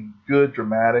anything good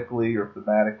dramatically or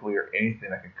thematically or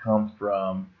anything that can come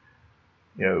from,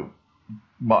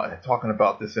 talking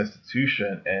about this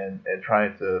institution and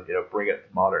trying to bring it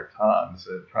to modern times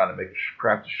and trying to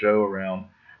craft a show around.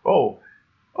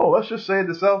 Let's just say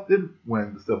the South did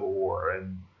win the Civil War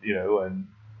and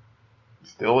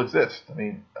still exist. I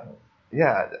mean,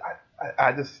 yeah,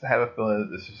 I just have a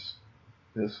feeling that this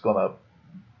is gonna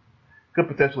could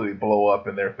potentially blow up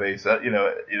in their face.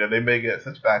 They may get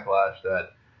such backlash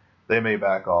that they may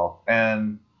back off,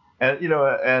 and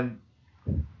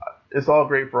it's all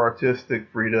great for artistic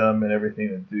freedom and everything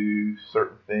to do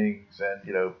certain things, and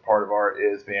part of art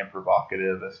is being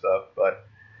provocative and stuff. But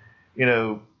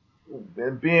in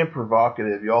being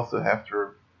provocative, you also have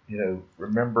to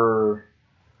remember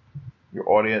your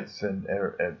audience and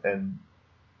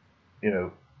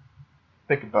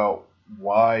think about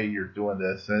why you're doing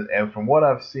this. And from what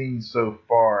I've seen so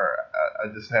far, I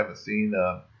just haven't seen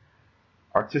a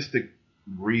artistic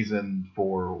reason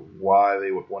for why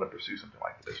they would want to pursue something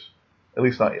like this. At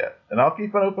least not yet. And I'll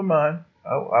keep an open mind.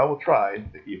 I will try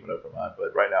to keep an open mind.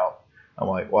 But right now, I'm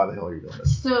like, why the hell are you doing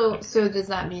this? So does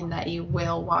that mean that you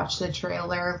will watch the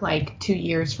trailer like 2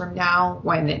 years from now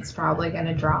when it's probably going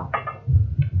to drop?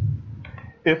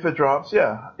 If it drops,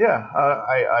 yeah,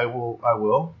 I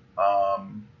will.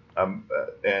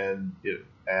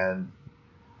 And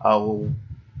I will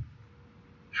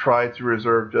try to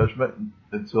reserve judgment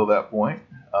until that point.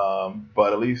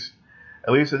 But at least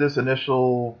at this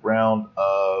initial round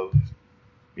of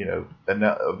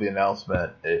of the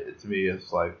announcement, to me,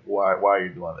 it's like, why are you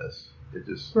doing this? It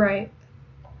just right.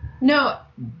 No.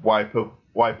 Why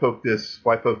poke this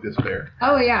bear?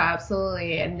 Oh yeah,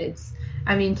 absolutely. And it's,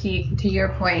 I mean, to your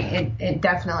point, it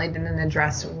definitely didn't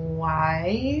address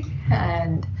why.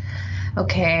 And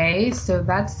okay, so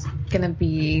that's gonna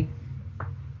be,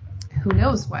 who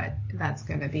knows what that's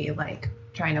gonna be like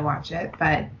trying to watch it,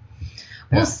 but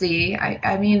we'll see.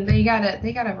 I mean, they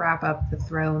gotta wrap up the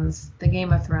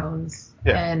Game of Thrones,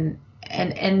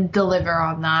 and deliver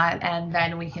on that, and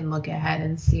then we can look ahead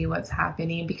and see what's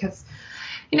happening, because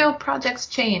projects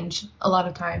change a lot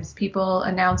of times. People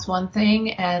announce one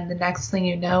thing and the next thing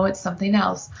you know, it's something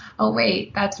else. Oh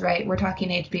wait, that's right, we're talking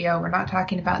HBO, we're not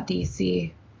talking about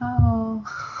DC. Oh.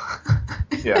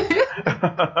 Yeah.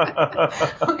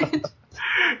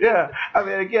 Yeah. I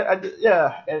mean, again,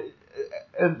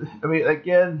 and I mean,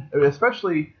 again,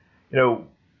 especially, when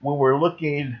we're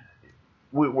looking,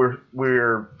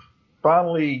 we're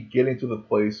finally getting to the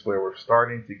place where we're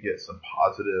starting to get some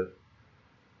positive,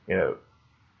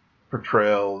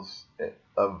 portrayals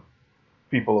of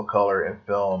people of color in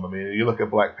film. I mean, you look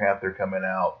at Black Panther coming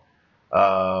out.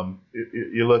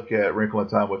 You look at Wrinkle in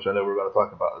Time, which I know we're going to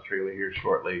talk about in the trailer here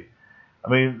shortly. I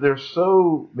mean, there's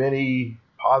so many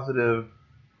positive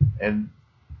and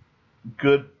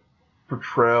good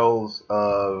portrayals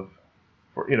of,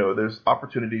 there's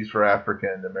opportunities for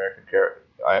African American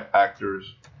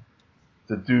actors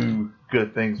to do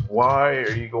good things. Why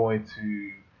are you going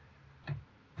to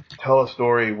tell a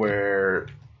story where,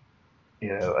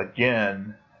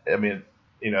 again, I mean,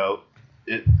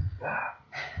 it,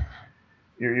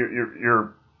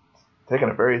 you're taking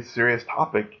a very serious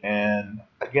topic, and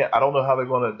again, I don't know how they're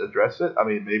going to address it. I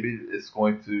mean, maybe it's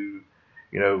going to,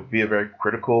 be a very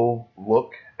critical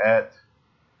look at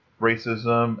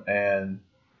racism and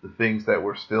the things that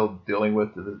we're still dealing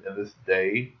with in this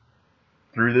day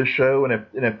through this show. And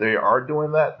if they are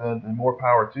doing that, then more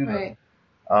power to them. Right.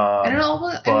 And it'll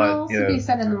also be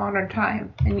set in the modern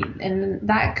time, and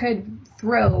that could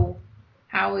throw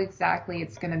how exactly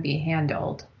it's going to be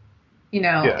handled.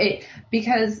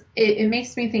 Because it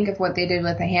makes me think of what they did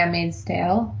with The Handmaid's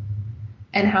Tale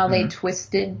and how they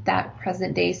twisted that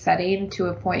present day setting to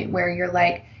a point where you're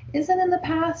like, is it in the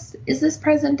past? Is this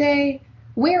present day?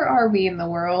 Where are we in the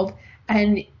world?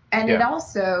 And it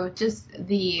also just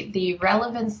the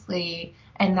relevancy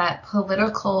and that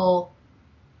political,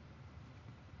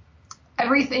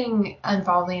 everything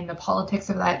involving the politics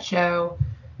of that show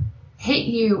hit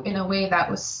you in a way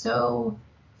that was so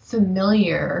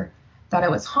familiar that it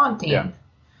was haunting. Yeah.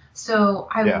 So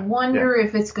I wonder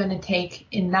if it's going to take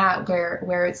in that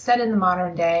where it's set in the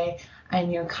modern day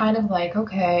and you're kind of like,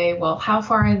 okay, well, how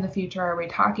far in the future are we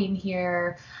talking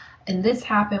here? And this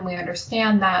happened, we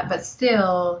understand that, but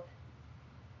still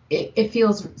it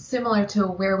feels similar to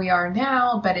where we are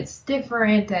now, but it's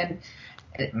different. And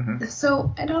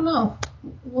so I don't know.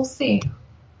 We'll see.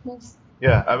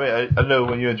 Yeah, I mean, I know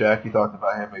when you and Jackie talked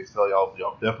about Handmaid's Tale,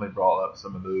 y'all definitely brought up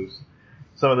some of those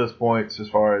points as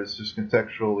far as just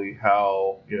contextually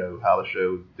how the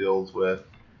show deals with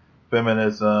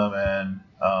feminism and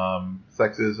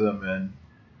sexism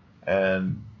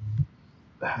and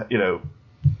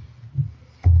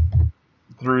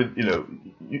through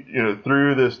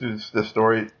this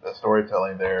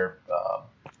storytelling there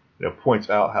points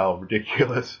out how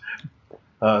ridiculous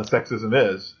sexism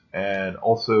is, and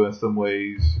also in some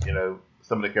ways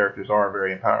some of the characters are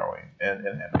very empowering and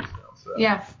Handmaid's Tale. So.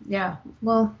 Yeah.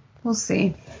 Well, we'll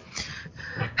see.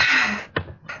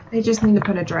 They just need to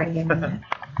put a dragon in it.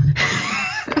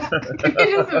 Can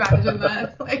you just imagine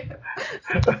that? Like,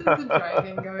 just a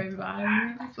dragon going by,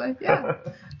 and you're just like, yeah,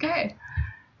 okay,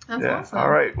 that's awesome. All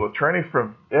right. Well, turning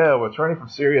from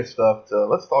serious stuff to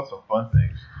let's talk some fun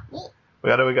things.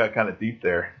 Well, we got kind of deep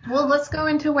there. Well, let's go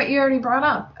into what you already brought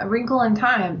up. A Wrinkle in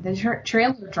Time. The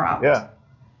trailer dropped. Yeah.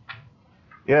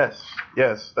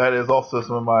 Yes, that is also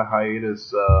some of my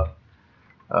hiatus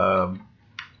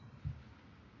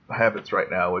habits right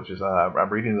now, which is I'm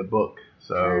reading the book.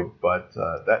 So, sure. But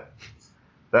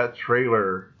that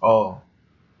trailer,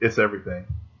 it's everything.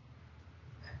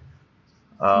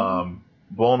 Blown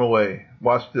away.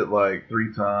 Watched it like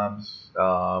 3 times.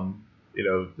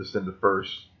 Just in the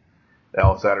first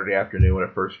Saturday afternoon when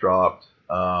it first dropped.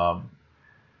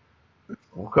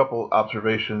 A couple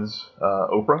observations.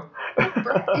 Oprah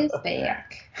is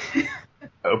back.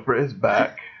 Oprah is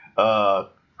back.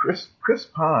 Chris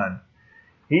Pine.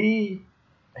 He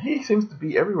seems to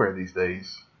be everywhere these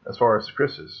days as far as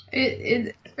Chris is.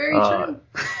 It's very true.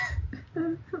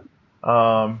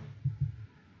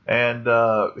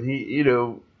 He,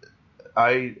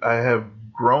 I have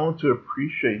grown to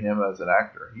appreciate him as an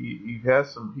actor. He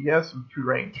has some true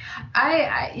range.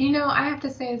 I have to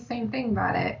say the same thing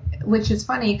about it, which is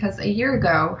funny because a year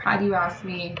ago, had you asked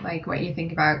me like what you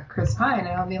think about Chris Pine, and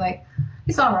I'll be like,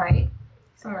 he's all right.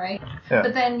 Yeah.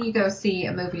 But then you go see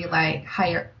a movie like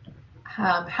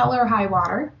Hell or High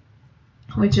Water,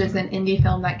 which is an indie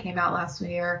film that came out last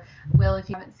year. Will, if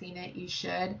you haven't seen it, you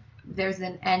should. There's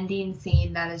an ending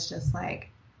scene that is just like,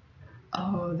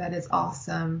 oh, that is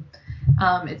awesome.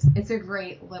 It's a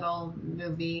great little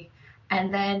movie.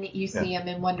 And then you see him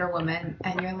in Wonder Woman,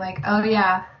 and you're like, oh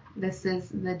yeah, this is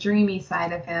the dreamy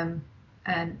side of him.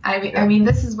 And I mean,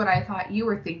 this is what I thought you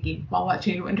were thinking while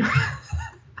watching Wonder Woman.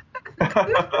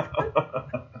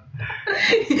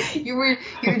 you were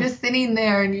just sitting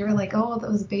there, and you were like, oh,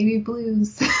 those baby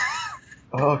blues.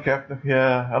 Oh, Captain,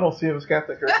 yeah. I don't see him as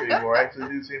Captain Kirk anymore. I actually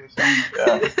do see him as Steve.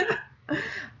 Yeah.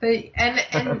 But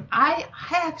and I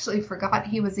actually forgot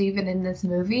he was even in this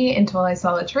movie until I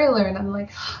saw the trailer, and I'm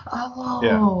like,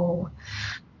 oh.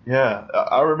 Yeah,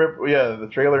 I remember. Yeah, the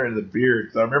trailer and the beard.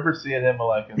 Because I remember seeing him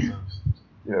like in some,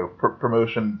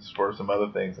 promotions for some other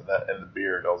things, and the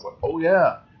beard. I was like, oh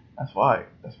yeah, that's why.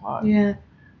 Yeah.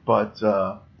 But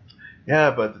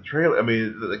but the trailer. I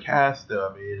mean, the cast.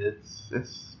 I mean,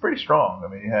 it's pretty strong. I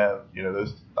mean, you have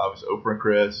those obviously Oprah and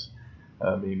Chris.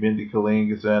 I mean, Mindy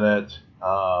Kaling is in it.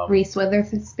 Reese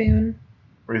Witherspoon.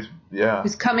 Yeah.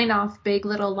 Who's coming off Big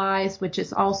Little Lies, which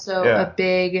is also a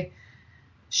big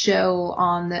show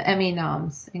on the Emmy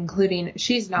noms, including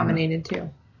she's nominated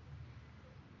too.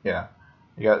 Yeah.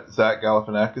 You got Zach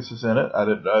Galifianakis is in it. I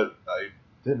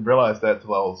didn't realize that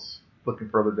until I was looking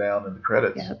further down in the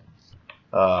credits. Yep.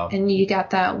 And you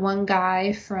got that one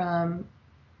guy from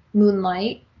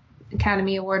Moonlight,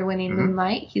 Academy Award winning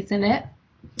Moonlight. He's in it.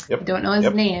 Yep. I don't know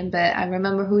his name, but I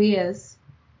remember who he is.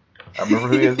 I remember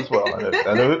who he is as well.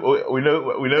 I know we know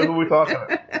who we're talking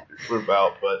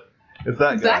about, but it's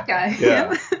that It's guy. that guy.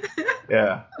 Yeah.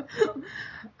 Yeah.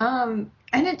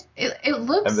 And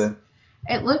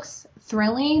it looks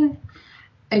thrilling,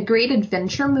 a great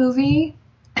adventure movie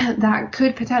that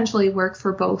could potentially work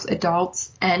for both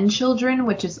adults and children,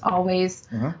 which is always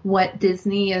what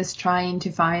Disney is trying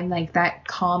to find, like that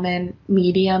common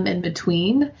medium in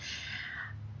between.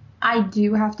 I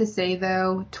do have to say,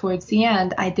 though, towards the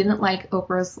end, I didn't like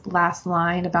Oprah's last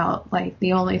line about, like,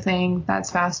 the only thing that's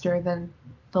faster than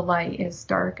the light is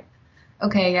dark.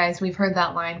 Okay, guys, we've heard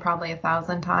that line probably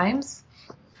 1,000 times.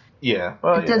 Yeah.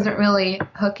 Well, it doesn't really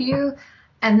hook you.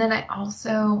 And then I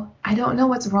don't know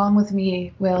what's wrong with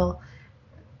me, Will.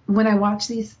 When I watch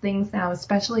these things now,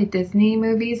 especially Disney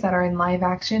movies that are in live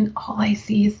action, all I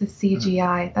see is the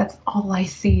CGI. That's all I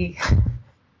see.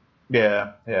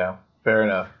 Yeah. Fair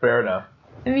enough.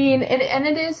 I mean,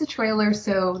 it is a trailer,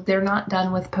 so they're not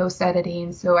done with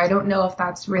post-editing, so I don't know if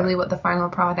that's really what the final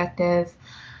product is.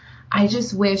 I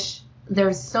just wish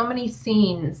there's so many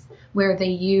scenes where they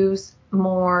use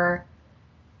more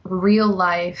real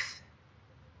life,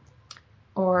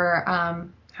 or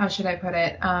how should I put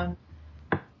it,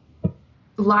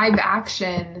 live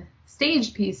action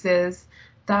stage pieces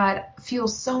that feel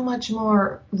so much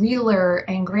more realer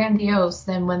and grandiose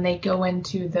than when they go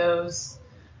into those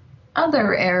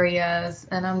other areas,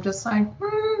 and I'm just like,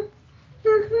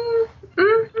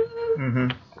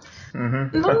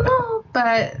 no,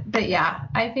 but yeah,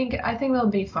 I think it'll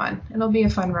be fun. It'll be a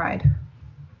fun ride.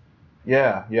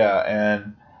 Yeah,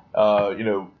 and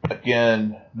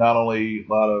again, not only a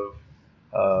lot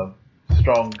of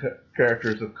strong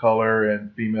characters of color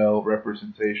and female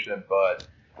representation, but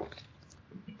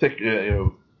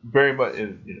particularly, very much,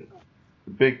 the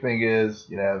big thing is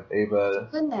you have Ava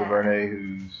DuVernay,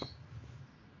 who's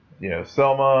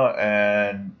Selma,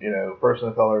 and person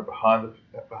of color behind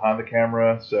the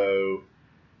camera. So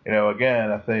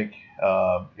again, I think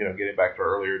getting back to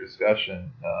our earlier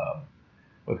discussion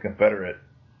with Confederate,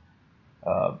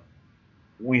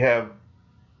 we have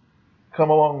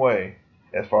come a long way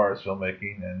as far as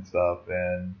filmmaking and stuff,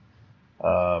 and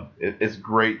it's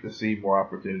great to see more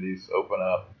opportunities open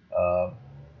up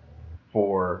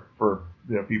for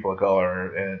people of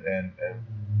color and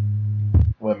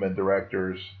women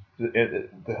directors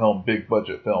to helm big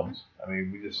budget films. I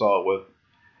mean, we just saw it with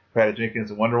Patty Jenkins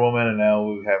and Wonder Woman, and now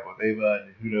we have with Ava,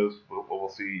 and who knows what we'll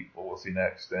see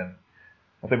next. And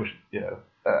I think we should,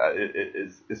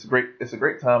 it's a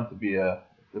great time to be a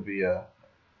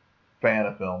fan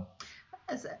of film.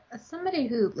 As somebody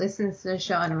who listens to the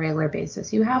show on a regular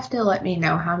basis, you have to let me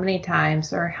know how many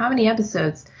times or how many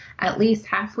episodes, at least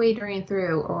halfway during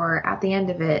through or at the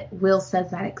end of it, Will says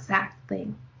that exact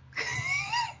thing.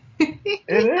 It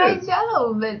is. I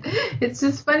know, but it's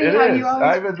just funny how you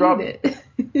always repeat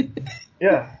it.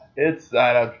 Yeah, I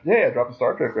dropped a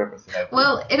Star Trek reference in that.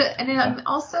 Well, I'm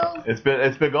also. It's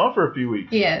been gone for a few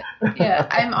weeks. Yeah.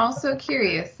 I'm also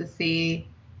curious to see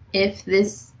if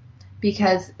this,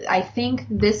 because I think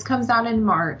this comes out in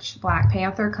March, Black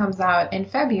Panther comes out in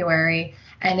February,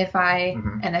 and if I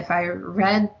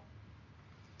read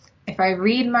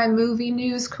my movie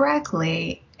news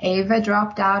correctly, Ava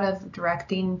dropped out of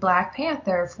directing Black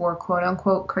Panther for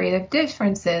quote-unquote creative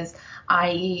differences,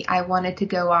 i.e. I wanted to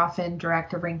go off and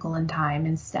direct A Wrinkle in Time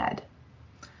instead.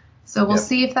 So we'll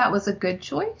see if that was a good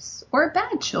choice or a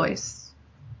bad choice.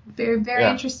 Very, very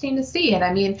interesting to see. And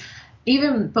I mean,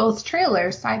 even both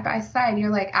trailers side by side,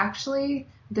 you're like, actually,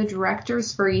 the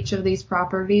directors for each of these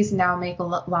properties now make a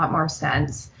lot more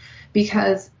sense.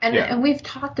 Because, and we've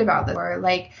talked about this before,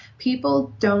 like,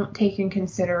 people don't take in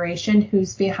consideration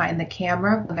who's behind the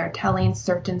camera when they're telling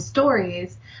certain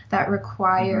stories that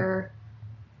require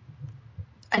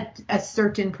a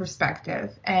certain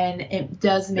perspective. And it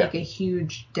does make a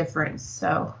huge difference.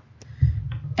 So,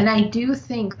 and I do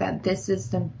think that this is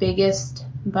the biggest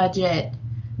budget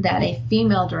that a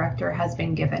female director has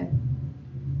been given.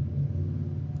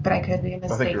 But I could be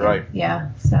mistaken. I think you're right.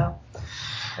 Yeah, so.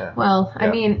 Yeah. Well, I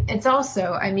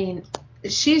mean,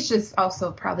 she's just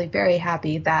also probably very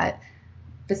happy that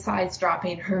besides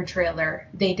dropping her trailer,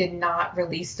 they did not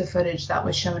release the footage that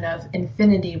was shown of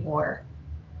Infinity War.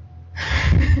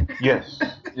 Yes.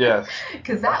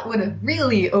 Because that would have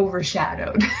really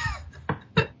overshadowed.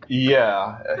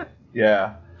 Yeah.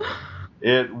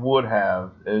 It would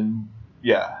have, in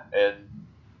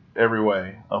every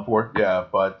way. Unfortunately,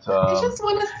 but I just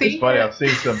want to see. It's funny. Her. I've seen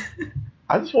some.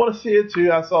 I just want to see it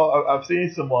too. I've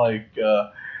seen some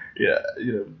to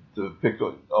pick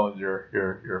on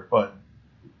your fun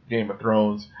Game of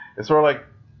Thrones. It's sort of like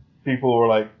people were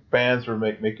like fans were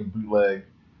making bootleg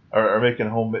or making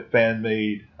home fan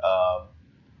made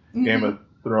Game of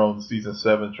Thrones season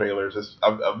 7 trailers.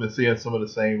 I've been seeing some of the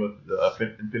same with the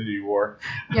Infinity War.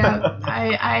 Yeah,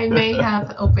 I may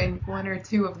have opened one or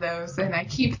two of those, and I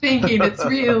keep thinking it's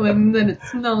real, and then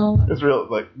it's not. It's real.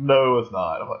 Like, no, it's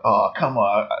not. I'm like, oh, come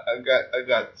on. I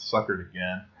got suckered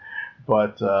again.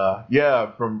 But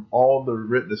yeah, from all the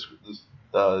written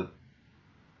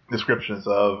descriptions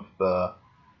of the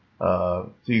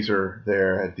teaser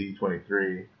there at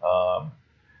D23,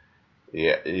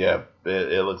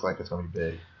 it looks like it's going to be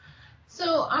big.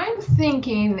 So I'm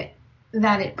thinking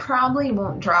that it probably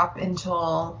won't drop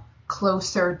until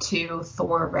closer to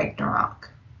Thor Ragnarok.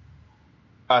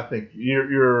 I think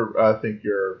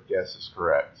your guess is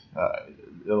correct.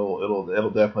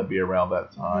 It'll definitely be around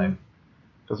that time.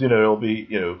 Because it'll be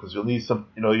because you'll need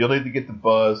to get the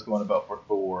buzz going about for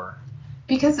Thor.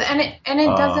 Because it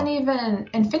doesn't even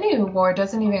Infinity War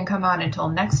doesn't even come out until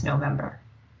next November.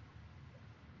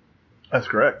 That's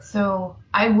correct. So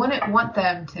I wouldn't want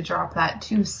them to drop that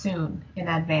too soon in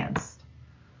advance.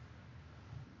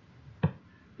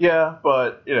 Yeah,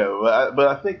 but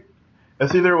I think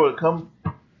it's either would come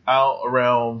out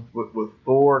around with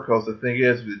Thor, because the thing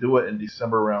is, if you do it in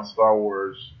December around Star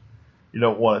Wars, you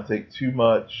don't want to take too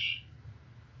much,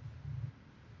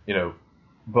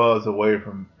 buzz away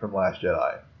from Last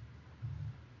Jedi.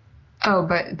 Oh,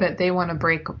 but they want to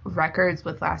break records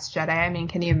with Last Jedi. I mean,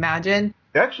 can you imagine?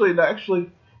 Actually,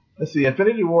 let's see.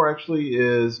 Infinity War actually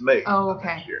is May. Oh,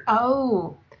 okay. Next year.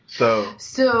 Oh. So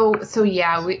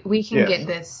yeah, we can get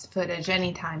this footage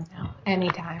anytime now.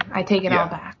 Anytime. I take it all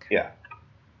back. Yeah.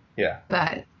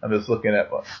 But I'm just looking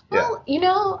at one. Well,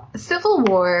 Civil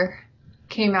War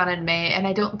came out in May, and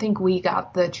I don't think we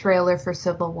got the trailer for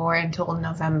Civil War until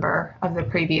November of the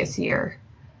previous year.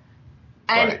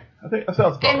 And, right. I think that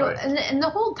sounds about right. And the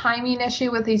whole timing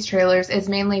issue with these trailers is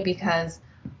mainly because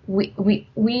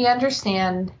we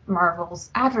understand Marvel's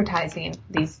advertising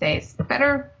these days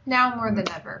better now more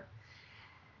than ever.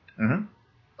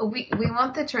 Mm-hmm. We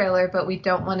want the trailer, but we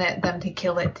don't want them to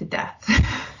kill it to death.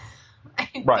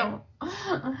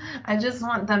 I just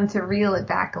want them to reel it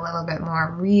back a little bit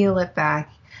more. Reel it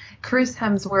back. Chris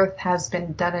Hemsworth has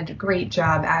done a great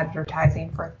job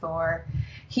advertising for Thor.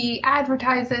 He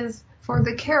advertises for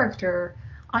the character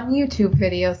on YouTube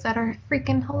videos that are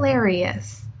freaking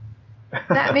hilarious.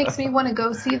 That makes me want to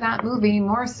go see that movie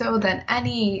more so than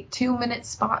any 2-minute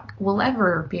spot will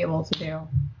ever be able to do.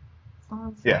 That's all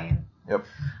I'm saying. Yep.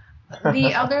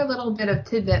 The other little bit of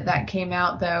tidbit that came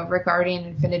out, though, regarding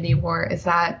Infinity War is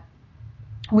that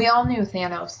we all knew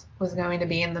Thanos was going to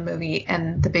be in the movie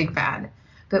and the big bad.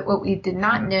 But what we did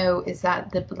not know is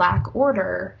that the Black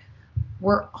Order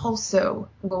were also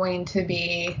going to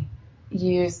be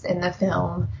used in the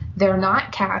film. They're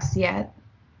not cast yet,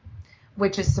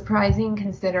 which is surprising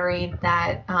considering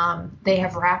that they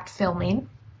have wrapped filming.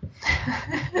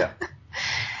 Yeah.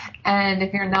 And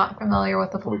if you're not familiar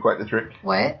with the... Will be quite the trick.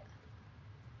 What?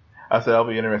 I said I'll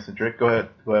be interested. Trick. Go ahead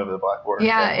with the Black Order.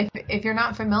 Yeah, if you're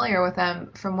not familiar with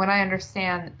them, from what I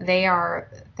understand, they are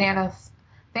Thanos.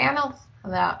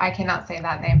 I cannot say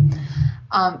that name.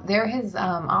 They're his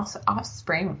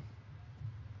offspring.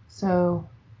 So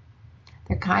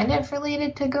they're kind of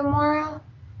related to Gamora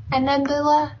and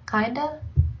Nebula, kinda.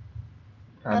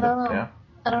 I don't know. Yeah.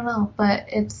 I don't know, but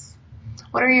it's.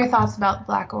 What are your thoughts about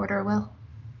Black Order, Will?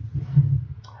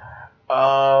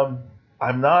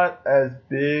 I'm not as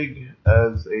big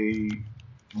as a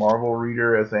Marvel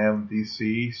reader as I am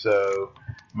DC, so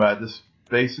I just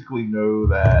basically know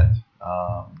that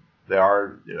they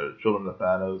are children of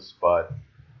Thanos, but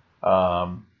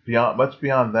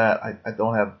beyond that, I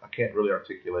can't really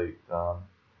articulate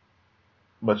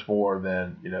much more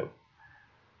than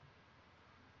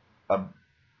I'm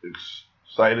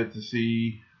excited to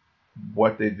see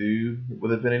what they do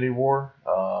with Infinity War,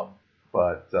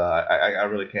 but I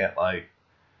really can't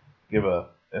give a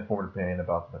informed opinion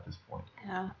about them at this point.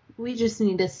 Yeah, we just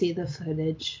need to see the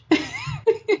footage.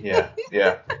 Yeah.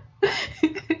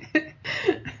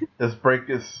 This break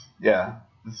is I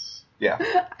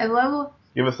love.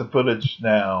 Give us the footage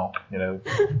now. I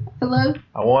love.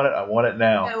 I want it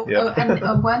now. I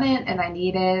want it, and I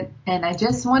need it, and I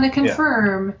just want to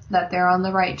confirm that they're on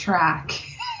the right track.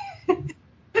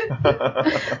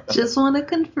 Just want to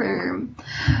confirm.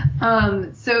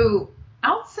 So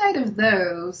outside of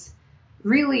those,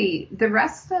 really, the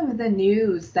rest of the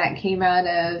news that came out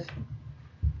of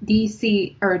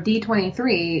DC or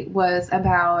D23 was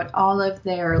about all of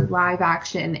their live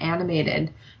action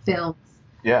animated films.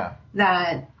 Yeah.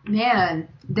 That, man,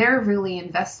 they're really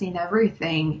investing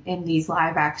everything in these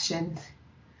live action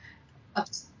of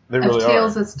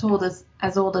tales that's told as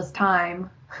old as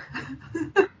time.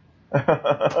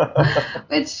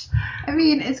 Which, I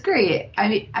mean, it's great.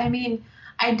 I mean,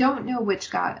 I don't know which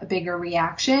got a bigger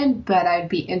reaction, but I'd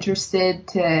be interested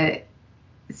to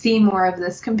see more of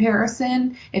this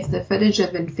comparison. If the footage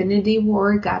of Infinity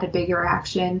War got a bigger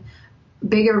reaction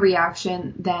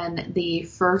than the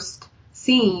first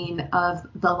scene of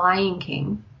The Lion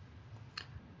King,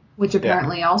 which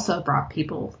apparently also brought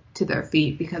people to their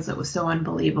feet because it was so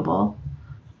unbelievable.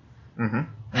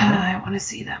 I want to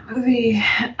see that movie.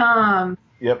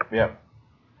 Yep.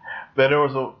 Then there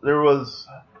was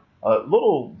a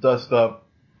little dust up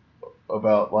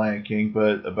about Lion King,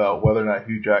 but about whether or not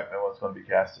Hugh Jackman was going to be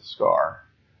cast as Scar.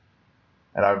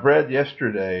 And I've read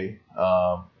yesterday,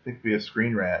 I think via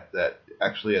Screen Rant, that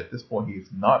actually at this point he's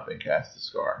not been cast as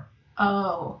Scar.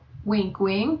 Oh, wink,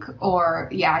 wink, or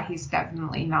yeah, he's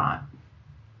definitely not.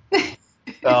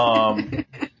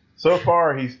 So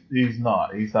far he's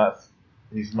not. He's not.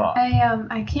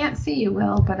 I can't see you,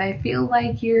 Will, but I feel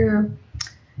like you're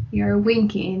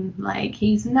winking, like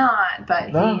he's not,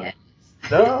 but he is.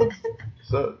 No.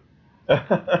 So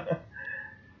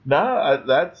no,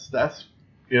 that's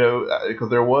because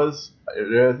there was,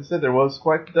 as I said, there was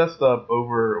quite the dust up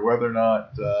over whether or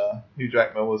not Hugh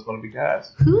Jackman was going to be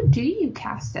cast. Who do you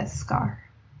cast as Scar?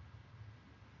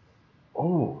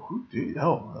 Oh,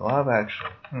 live action.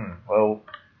 Well,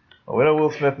 we know Will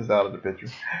Smith is out of the picture.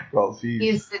 Well,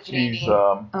 he's the genie.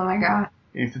 Oh my God.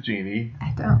 He's the genie.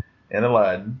 I don't. And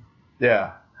Aladdin.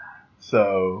 Yeah.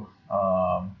 So,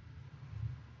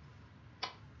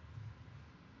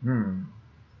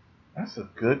 that's a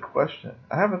good question.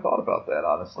 I haven't thought about that,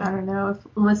 honestly. I don't know. If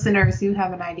listeners, you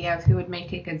have an idea of who would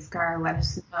make a good Scar, let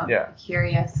us know. Yeah. I'm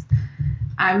curious.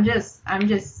 I'm just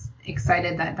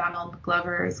excited that Donald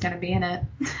Glover is going to be in it.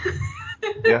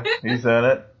 Yeah, he's in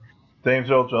it. James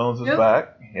Earl Jones is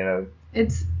back.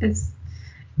 It's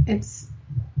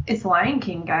Lion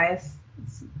King, guys.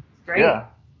 It's great. Yeah,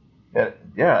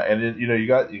 and it, you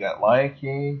got Lion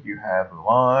King, you have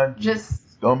Mulan,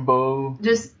 Dumbo,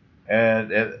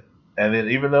 and then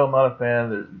even though I'm not a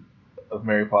fan of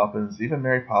Mary Poppins, even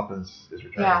Mary Poppins is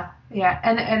returning. Yeah,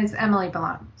 and it's Emily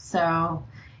Blunt. So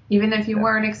even if you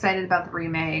weren't excited about the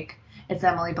remake, it's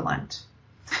Emily Blunt.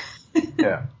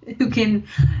 Yeah.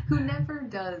 who never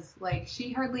does, like,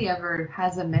 she hardly ever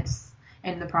has a miss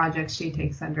in the projects she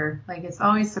takes under. Like, it's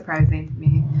always surprising to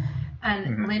me.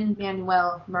 And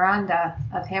Lin-Manuel Miranda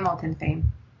of Hamilton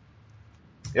fame.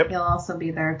 Yep. He'll also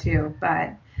be there too.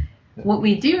 But what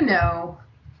we do know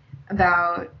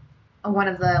about one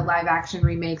of the live action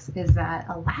remakes is that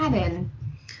Aladdin,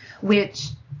 which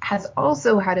has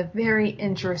also had a very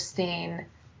interesting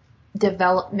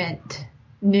development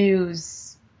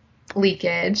news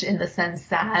leakage in the sense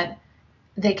that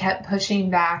they kept pushing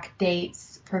back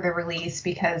dates for the release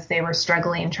because they were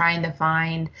struggling trying to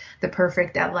find the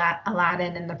perfect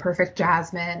Aladdin and the perfect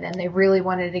Jasmine, and they really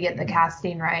wanted to get the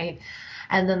casting right.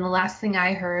 And then the last thing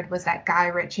I heard was that Guy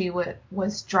Ritchie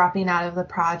was dropping out of the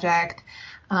project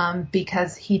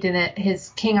because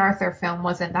his King Arthur film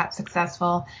wasn't that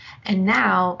successful. And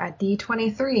now at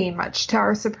D23, much to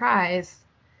our surprise,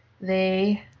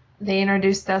 they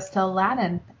introduced us to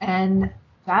Aladdin and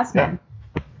Jasmine.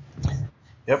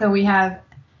 Yep. So we have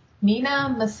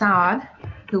Nina Masad,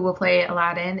 who will play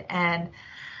Aladdin, and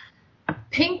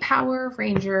Pink Power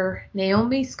Ranger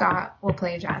Naomi Scott will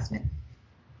play Jasmine.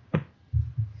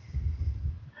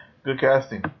 Good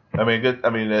casting. I mean, good.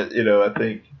 I mean, I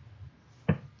think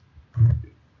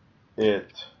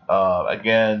it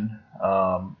again.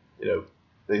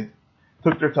 They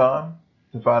took their time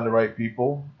to find the right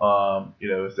people.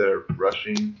 Instead of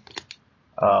rushing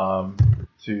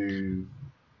to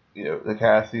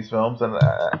cast these films, and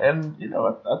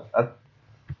I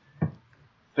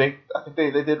think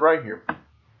they did right here. I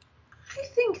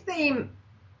think they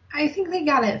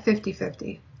got it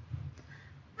 50-50.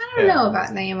 I don't know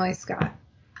about Naomi Scott.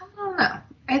 I don't know.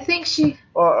 I think she.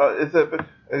 Well, is it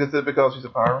because she's a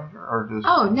Power Ranger, or just?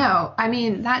 Oh no! I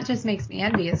mean, that just makes me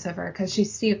envious of her because she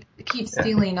keeps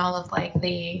stealing all of like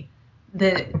the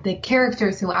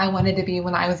characters who I wanted to be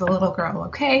when I was a little girl.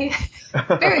 Okay,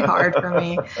 very hard for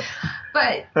me.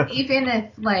 But even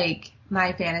if like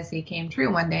my fantasy came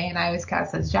true one day and I was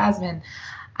cast as Jasmine,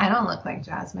 I don't look like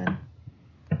Jasmine,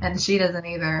 and she doesn't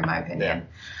either, in my opinion. Yeah.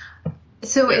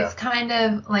 So it's kind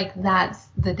of like that's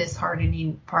the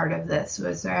disheartening part of this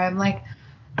was where I'm like,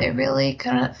 they really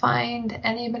couldn't find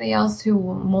anybody else who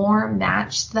more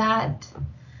matched that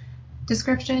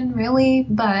description, really.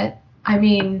 But I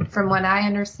mean, from what I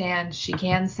understand, she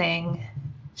can sing,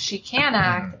 she can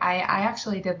act. I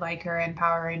actually did like her in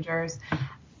Power Rangers.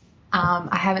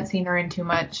 I haven't seen her in too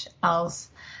much else,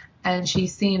 and she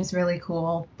seems really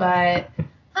cool. But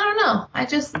I don't know. I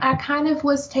kind of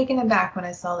was taken aback when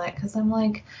I saw that, because I'm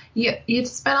like, you've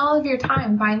spent all of your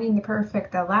time finding the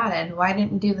perfect Aladdin. Why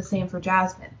didn't you do the same for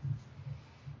Jasmine?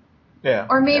 Yeah.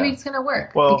 Or maybe it's gonna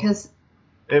work, well, because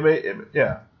and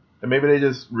maybe they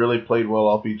just really played well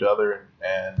off each other,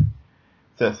 and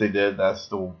since they did,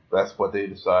 that's what they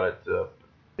decided to,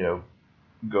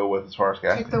 go with as far as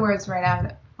casting. took the words right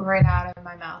out of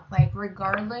my mouth. Like,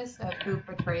 regardless of who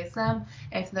portrays them,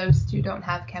 if those two don't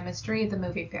have chemistry, the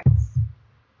movie fails.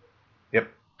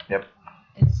 Yep.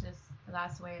 It's just,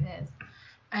 that's the way it is.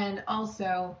 And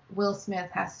also, Will Smith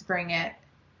has to bring it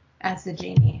as the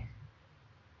genie.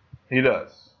 He does.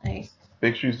 Like,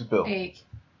 big shoes to fill.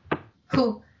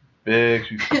 Cool. Big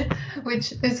shoes.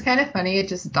 Which is kind of funny. It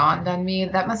just dawned on me.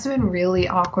 That must have been really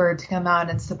awkward to come out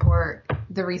and support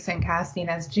the recent casting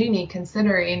as Genie,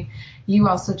 considering you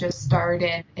also just starred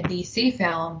in a DC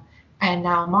film, and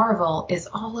now Marvel is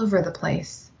all over the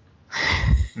place.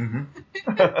 Mm-hmm.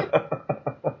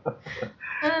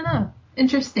 I don't know.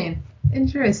 Interesting.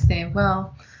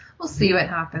 Well, we'll see what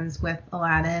happens with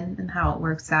Aladdin and how it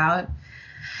works out.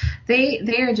 They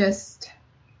are just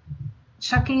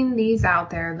chucking these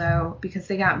out there, though, because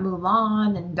they got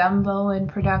Mulan and Dumbo in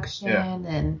production,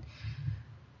 and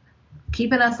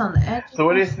keeping us on the edge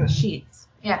of the sheets.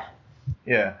 Yeah.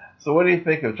 So what do you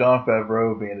think of Jon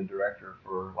Favreau being the director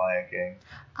for Lion King?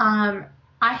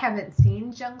 I haven't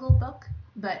seen Jungle Book,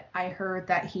 but I heard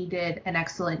that he did an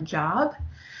excellent job.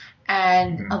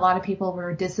 And a lot of people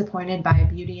were disappointed by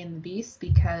Beauty and the Beast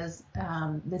because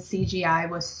the CGI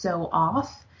was so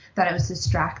off that it was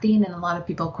distracting, and a lot of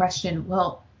people questioned,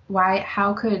 well,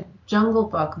 how could Jungle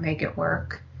Book make it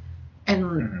work?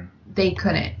 And they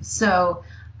couldn't. So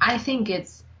I think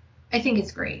it's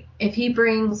great. If he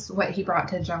brings what he brought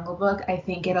to Jungle Book, I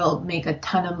think it'll make a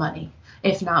ton of money,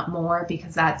 if not more,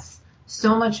 because that's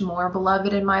so much more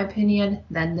beloved, in my opinion,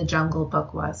 than the Jungle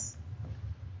Book was.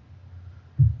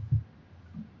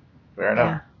 Fair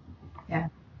enough. Yeah.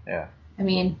 I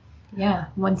mean,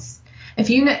 if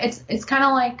you know, it's kind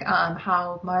of like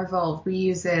how Marvel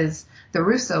reuses the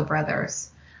Russo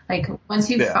brothers. Like, once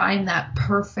you find that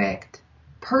perfect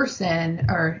person,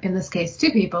 or in this case,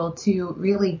 two people, to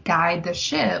really guide the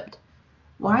ship,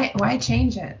 why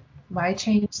change it? Why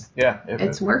change? Yeah,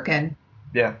 it's working.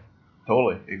 Yeah,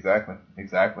 totally, exactly.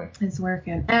 It's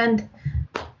working, and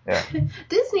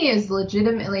Disney is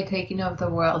legitimately taking over the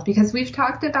world, because we've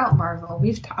talked about Marvel,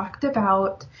 we've talked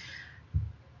about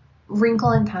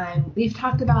Wrinkle in Time, we've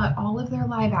talked about all of their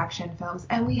live action films,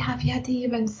 and we have yet to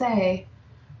even say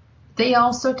they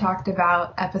also talked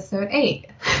about Episode 8.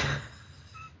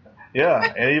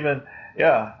 And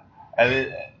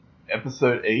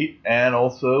Episode 8, and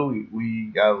also we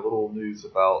got a little news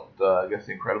about I guess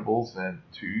The Incredibles and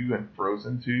 2 and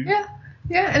Frozen 2.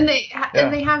 And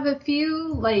they have a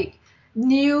few like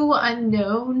new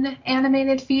unknown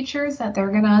animated features that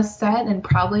they're gonna set and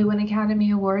probably win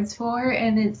Academy Awards for,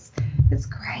 and it's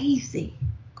crazy.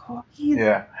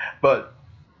 Yeah, but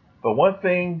one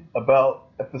thing about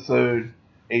Episode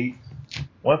 8,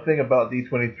 one thing about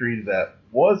D23 that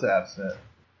was absent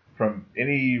from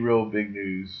any real big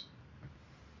news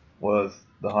was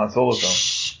the Han Solo film.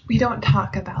 Shh, we don't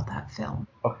talk about that film.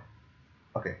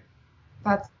 Okay.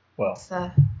 That's hush.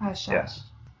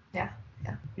 Yeah.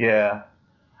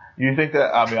 You think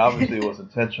that? I mean, obviously it was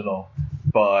intentional,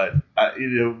 but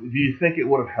do you think it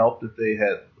would have helped if they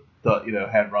had,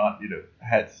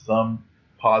 had some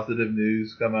positive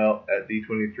news come out at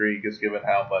D23, just given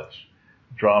how much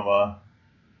drama,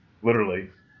 literally,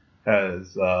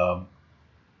 has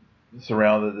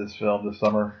surrounded this film this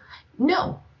summer?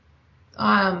 No.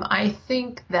 I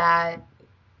think that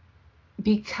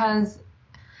because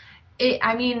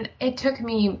it took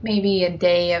me maybe a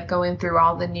day of going through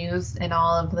all the news and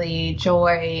all of the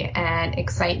joy and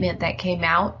excitement that came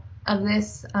out of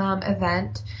this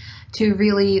event to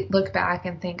really look back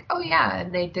and think, oh yeah,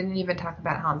 and they didn't even talk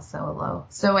about Han Solo.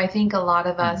 So I think a lot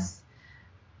of us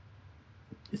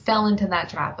fell into that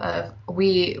trap of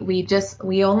we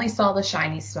only saw the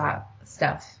shiny stuff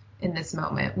in this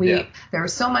moment. There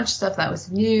was so much stuff that was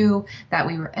new, that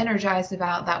we were energized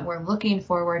about, that we're looking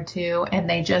forward to, and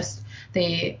they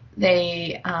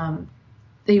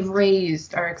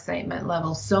raised our excitement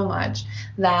level so much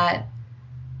that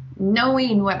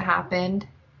knowing what happened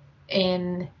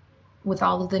in with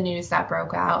all of the news that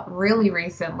broke out really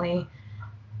recently,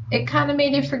 it kind of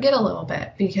made you forget a little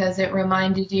bit because it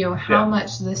reminded you how Yeah.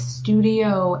 much the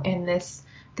studio and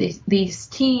these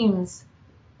teams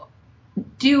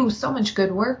do so much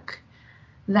good work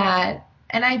that,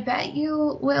 and I bet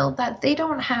you, Will, that they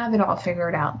don't have it all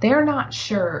figured out. They're not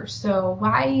sure. So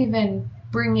why even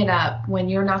bring it up when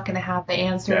you're not going to have the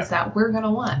answers Yeah. that we're going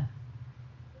to want?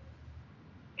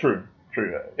 True.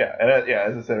 Yeah. And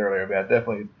as I said earlier, I mean, I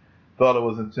definitely thought it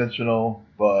was intentional,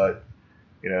 but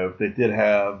if they did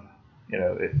have,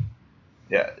 it,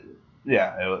 yeah,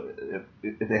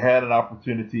 if they had an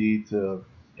opportunity to,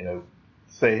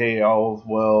 say, hey, all's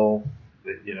well,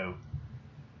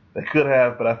 they could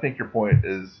have. But I think your point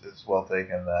is well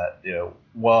taken. That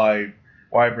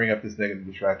why bring up this negative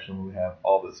distraction when we have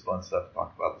all this fun stuff to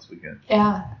talk about this weekend?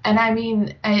 Yeah, and I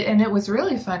mean, and it was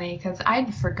really funny because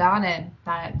I'd forgotten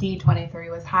that D23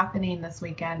 was happening this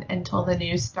weekend until the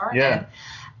news started. Yeah.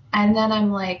 And then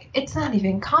I'm like, it's not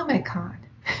even Comic-Con.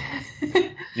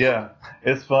 Yeah,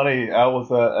 it's funny. I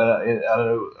was, I don't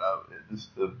know,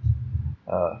 just to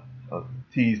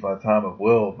tease my time of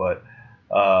Will, but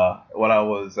when I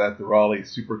was at the Raleigh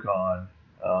SuperCon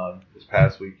this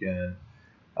past weekend,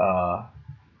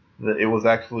 it was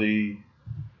actually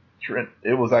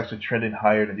trending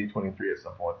higher than D23 at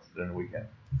some points during the weekend,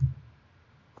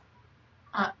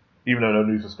 even though no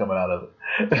news was coming out of it.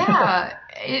 Yeah,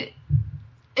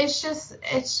 it's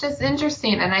just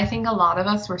interesting, and I think a lot of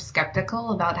us were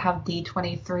skeptical about how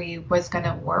D23 was going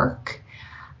to work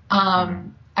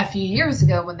a few years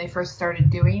ago when they first started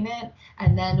doing it,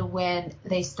 and then when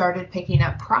they started picking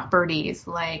up properties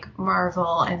like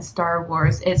Marvel and Star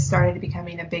Wars, it started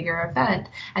becoming a bigger event,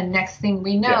 and next thing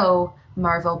we know,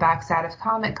 Marvel backs out of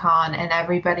Comic-Con, and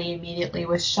everybody immediately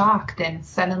was shocked, and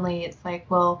suddenly it's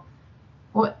like, well,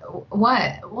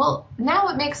 what? Well, now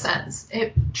it makes sense.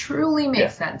 It truly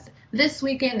makes sense. This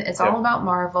weekend is all about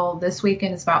Marvel. This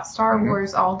weekend is about Star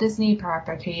Wars, all Disney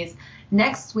properties.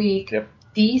 Next week,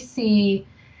 DC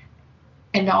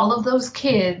and all of those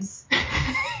kids.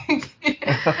 I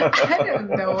don't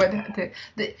know what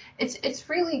it's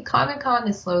really, Comic-Con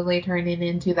is slowly turning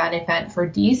into that event for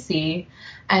DC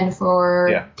and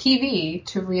for TV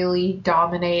to really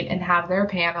dominate and have their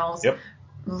panels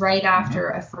right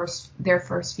after their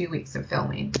first few weeks of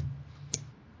filming.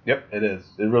 Yep, it is.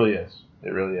 It really is.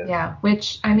 Yeah,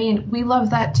 which, I mean, we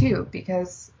love that too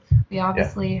because we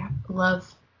obviously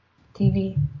love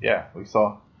TV. Yeah, we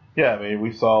saw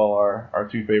our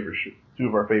two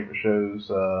of our favorite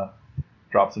shows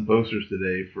drop some posters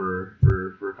today for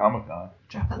Comic-Con.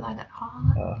 Drop it like that.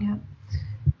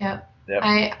 Yep.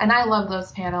 I love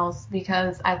those panels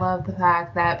because I love the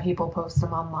fact that people post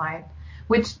them online,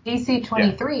 which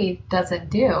DC23 doesn't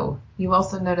do. You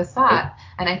also notice that.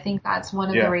 And I think that's one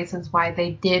of the reasons why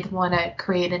they did want to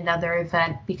create another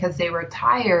event, because they were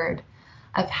tired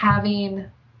of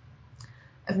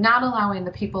not allowing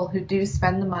the people who do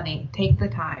spend the money, take the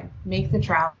time, make the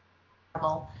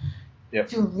travel,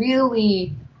 to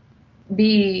really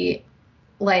be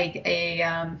like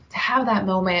to have that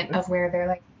moment of where they're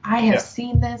like, I have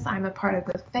seen this, I'm a part of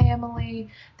the family,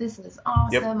 this is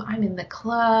awesome, I'm in the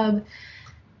club.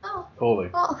 Oh, totally.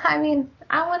 Well, I mean,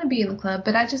 I want to be in the club,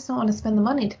 but I just don't want to spend the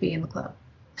money to be in the club.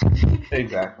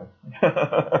 Exactly.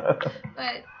 But,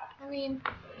 I mean,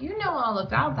 you know all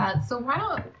about that, so why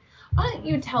don't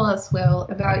you tell us, Will,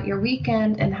 about your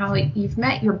weekend and how you've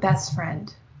met your best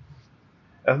friend?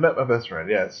 I've met my best friend,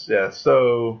 yes.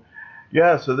 So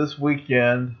this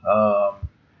weekend,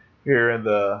 here in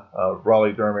the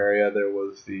Raleigh-Durham area, there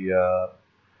was the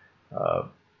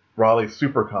Raleigh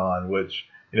SuperCon, which,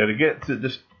 to get to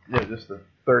just the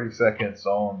 30 seconds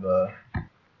on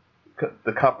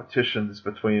the competitions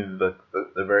between the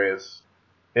various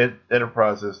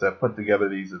enterprises that put together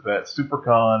these events.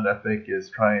 SuperCon, I think, is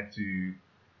trying to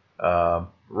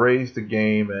raise the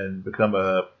game and become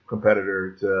a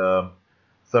competitor to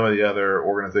some of the other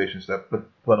organizations that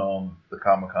put on the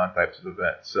Comic-Con types of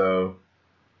events. So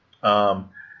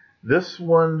this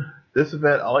event,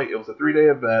 it was a 3-day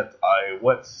event. I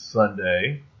went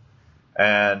Sunday,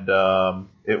 and had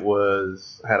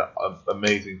an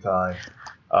amazing time.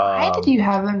 Why did you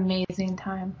have an amazing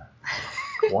time?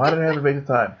 Why did I have an amazing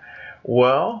time?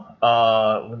 Well,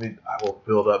 I will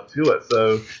build up to it.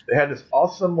 So they had this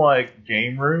awesome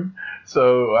game room,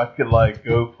 so I could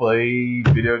go play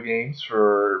video games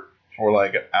for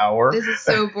an hour. This is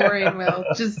so boring, Will.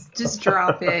 Just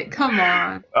drop it. Come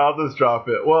on. I'll just drop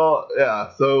it. Well,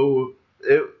 yeah. So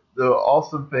the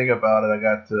awesome thing about it, I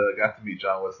got to meet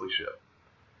John Wesley Shipp,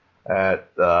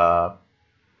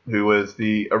 who was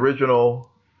the original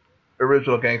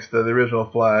gangster, the original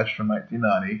Flash from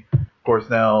 1990. Of course,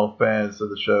 now fans of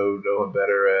the show know him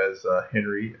better as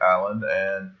Henry Allen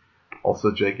and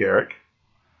also Jay Garrick.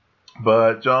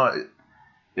 But John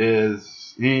he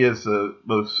is the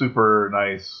most super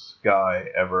nice guy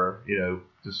ever.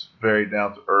 Just very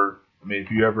down to earth. I mean,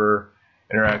 if you ever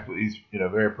interact with, he's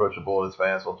very approachable with his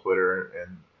fans on Twitter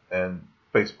and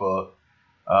Facebook.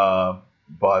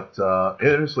 But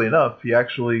interestingly enough, he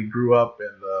actually grew up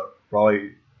in the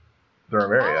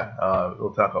Raleigh-Durham area, a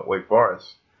little town called Wake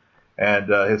Forest. And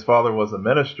his father was a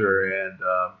minister, and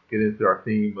get into our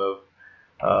theme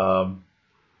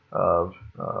of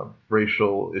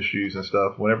racial issues and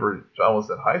stuff. Whenever John was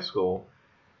in high school,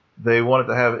 they wanted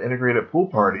to have an integrated pool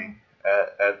party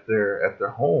at their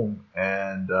home,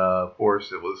 and of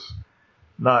course it was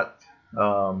not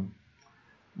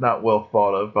well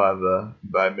thought of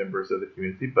by members of the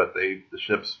community, but the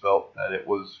Ships felt that it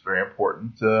was very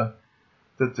important to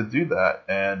do that,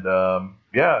 and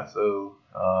so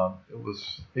it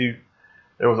was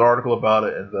there was an article about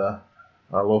it in the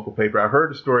local paper. I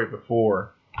heard the story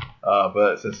before,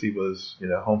 but since he was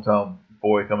hometown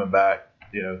boy coming back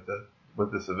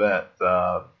with this event,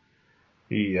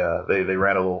 they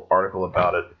ran a little article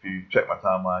about it. If you check my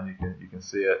timeline, you can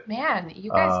see it. Man, you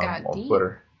guys got on deep.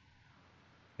 Twitter.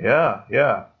 Yeah.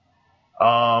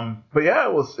 But yeah,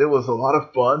 it was a lot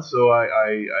of fun. So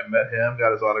I met him,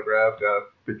 got his autograph, got a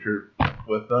picture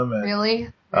with him. And, Really?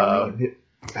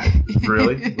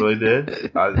 really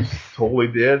did. I totally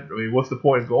did. I mean, what's the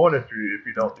point of going if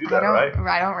you don't do that, right?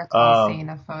 I don't recall seeing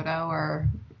a photo or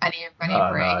anybody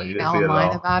bringing email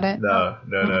online about it. No.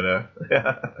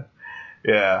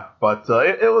 Yeah, but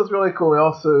it was really cool.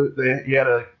 He had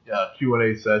a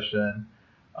Q&A session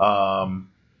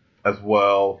as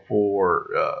well for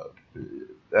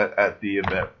at the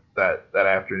event that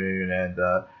afternoon, and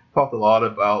talked a lot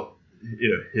about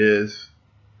his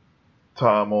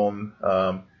time on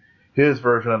his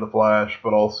version of the Flash,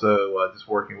 but also just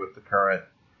working with the current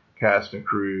cast and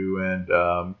crew, and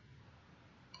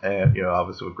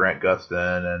obviously with Grant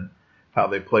Gustin, and how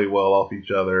they play well off each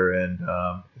other, and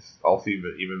also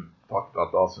even talked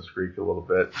about Dawson's Creek a little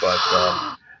bit, but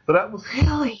so that was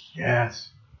really yes.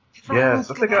 I was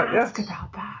going to ask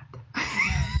about that.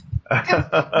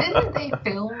 Didn't they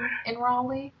film in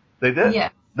Raleigh? They did.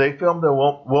 Yes. They filmed in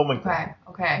Wilmington.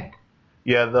 Okay.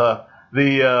 Yeah, the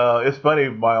it's funny.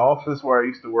 My office where I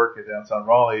used to work in downtown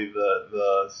Raleigh,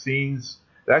 the scenes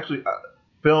they actually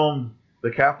filmed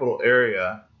the Capitol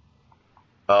area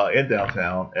in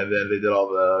downtown, and then they did all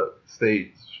the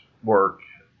stage work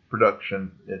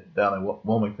production down in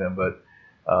Wilmington. But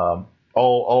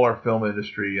all our film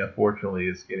industry, unfortunately,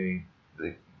 is getting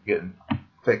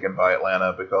taken by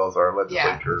Atlanta because our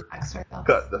legislature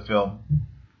cut the film.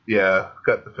 Yeah,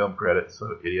 cut the film credits,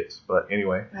 so idiots. But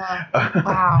anyway.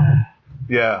 Wow.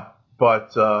 Yeah,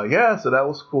 but so that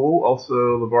was cool. Also,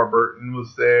 LeVar Burton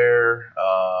was there,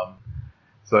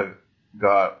 so I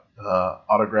got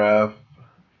autograph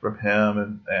from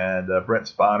him and Brent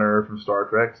Spiner from Star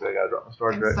Trek. So I got to drop my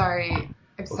Star Trek. I'm sorry.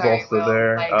 Also Will,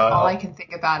 there. All I can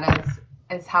think about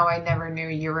is how I never knew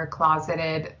you were a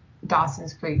closeted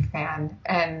Dawson's Creek fan,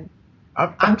 and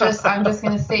I'm just going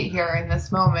to sit here in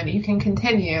this moment. You can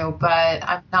continue, but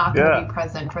I'm not going to be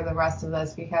present for the rest of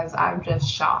this because I'm just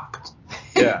shocked.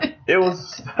 Yeah, it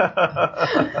was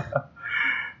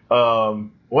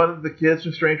one of the kids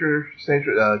from Stranger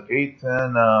Gates,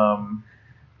 and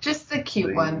just the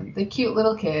cute one, the cute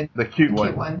little kid, the cute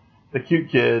one, the cute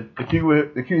kid, the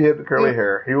cute head with curly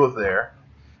hair. He was there.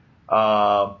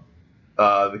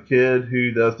 The kid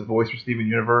who does the voice for Steven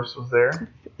Universe was there.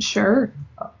 Sure.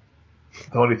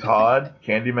 Tony Todd,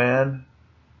 Candyman.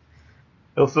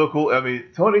 It was so cool. I mean,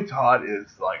 Tony Todd is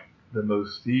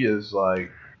he is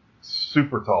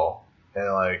super tall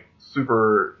and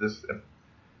super just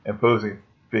imposing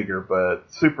figure,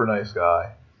 but super nice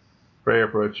guy, very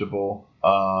approachable. But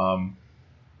I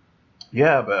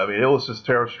mean, it was just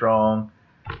Tara Strong,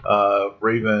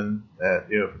 Raven,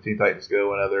 for Teen Titans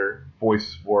Go, and other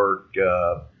voice work.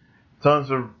 Tons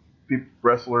of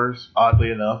wrestlers, oddly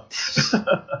enough.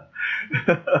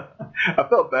 I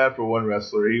felt bad for one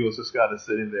wrestler. He was just kind of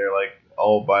sitting there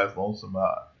all by his lonesome.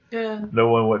 Yeah. No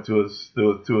one went to his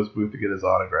booth to get his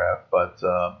autograph, but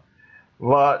I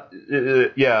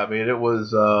mean, it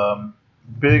was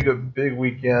big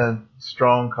weekend,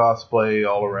 strong cosplay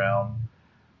all around.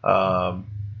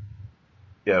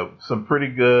 Some pretty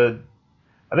good.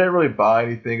 I didn't really buy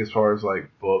anything as far as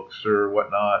books or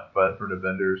whatnot, but from the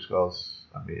vendors, because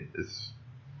I mean, it's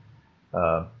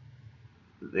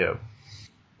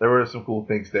there were some cool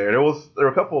things there. There were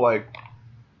a couple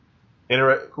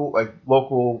cool, like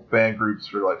local fan groups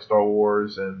for like Star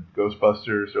Wars and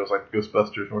Ghostbusters. There was like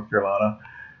Ghostbusters North Carolina,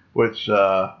 which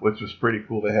was pretty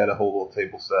cool. They had a whole little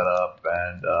table set up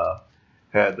and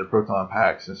had the proton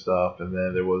packs and stuff. And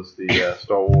then there was the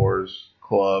Star Wars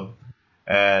club,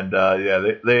 and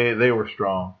they were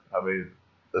strong. I mean,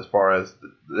 as far as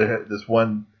this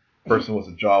one person was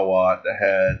a Jawa that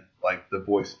had like the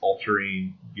voice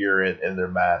altering gear in their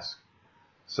mask.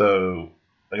 So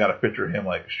I got a picture of him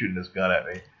like shooting his gun at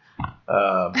me.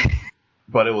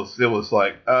 But it was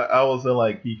like I was in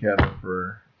like geek heaven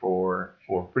for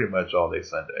pretty much all day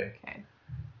Sunday. Okay.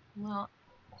 Well.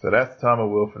 So that's the time I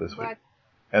will for this week.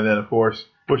 And then of course,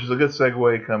 which is a good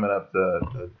segue coming up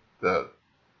the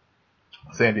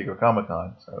San Diego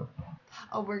Comic-Con. So.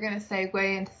 Oh, we're gonna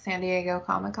segue into San Diego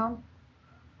Comic-Con?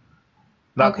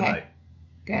 Not tonight.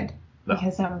 Good. No.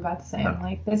 Because I'm about to say, I'm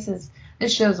like, this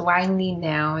show's winding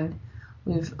down.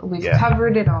 We've Yeah.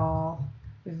 covered it all.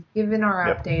 We've given our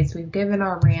updates. We've given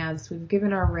our rants. We've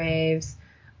given our raves.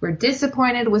 We're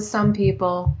disappointed with some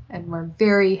people, and we're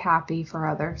very happy for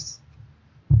others.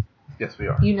 Yes, we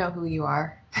are. You know who you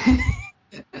are.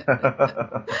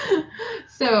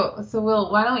 So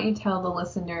Will, why don't you tell the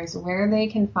listeners where they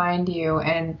can find you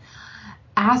and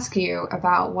ask you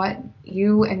about what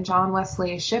you and John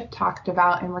Wesley Shipp talked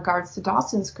about in regards to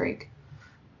Dawson's Creek?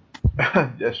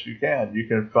 Yes, you can. You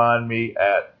can find me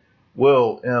at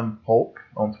Will M. Polk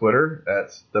on Twitter.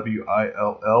 That's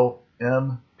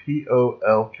WILLMPOLK.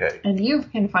 And you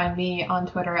can find me on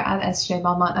Twitter at SJ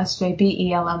Belmont,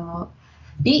 SJBELMONT.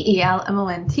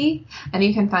 And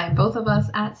you can find both of us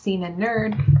at Scene and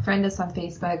Nerd. Friend us on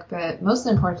Facebook, but most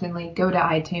importantly, go to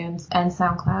iTunes and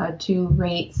SoundCloud to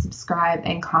rate, subscribe,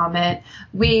 and comment.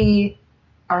 We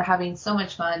are having so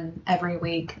much fun every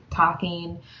week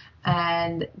talking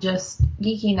and just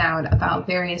geeking out about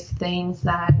various things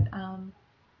that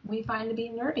we find to be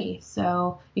nerdy.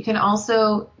 So you can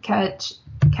also catch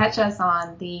us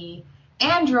on the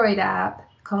Android app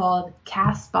called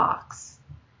Castbox.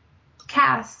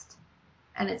 Cast,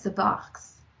 and it's a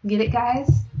box. Get it, guys?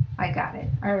 I got it.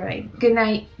 All right. Good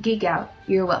night. Geek out.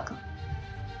 You're welcome.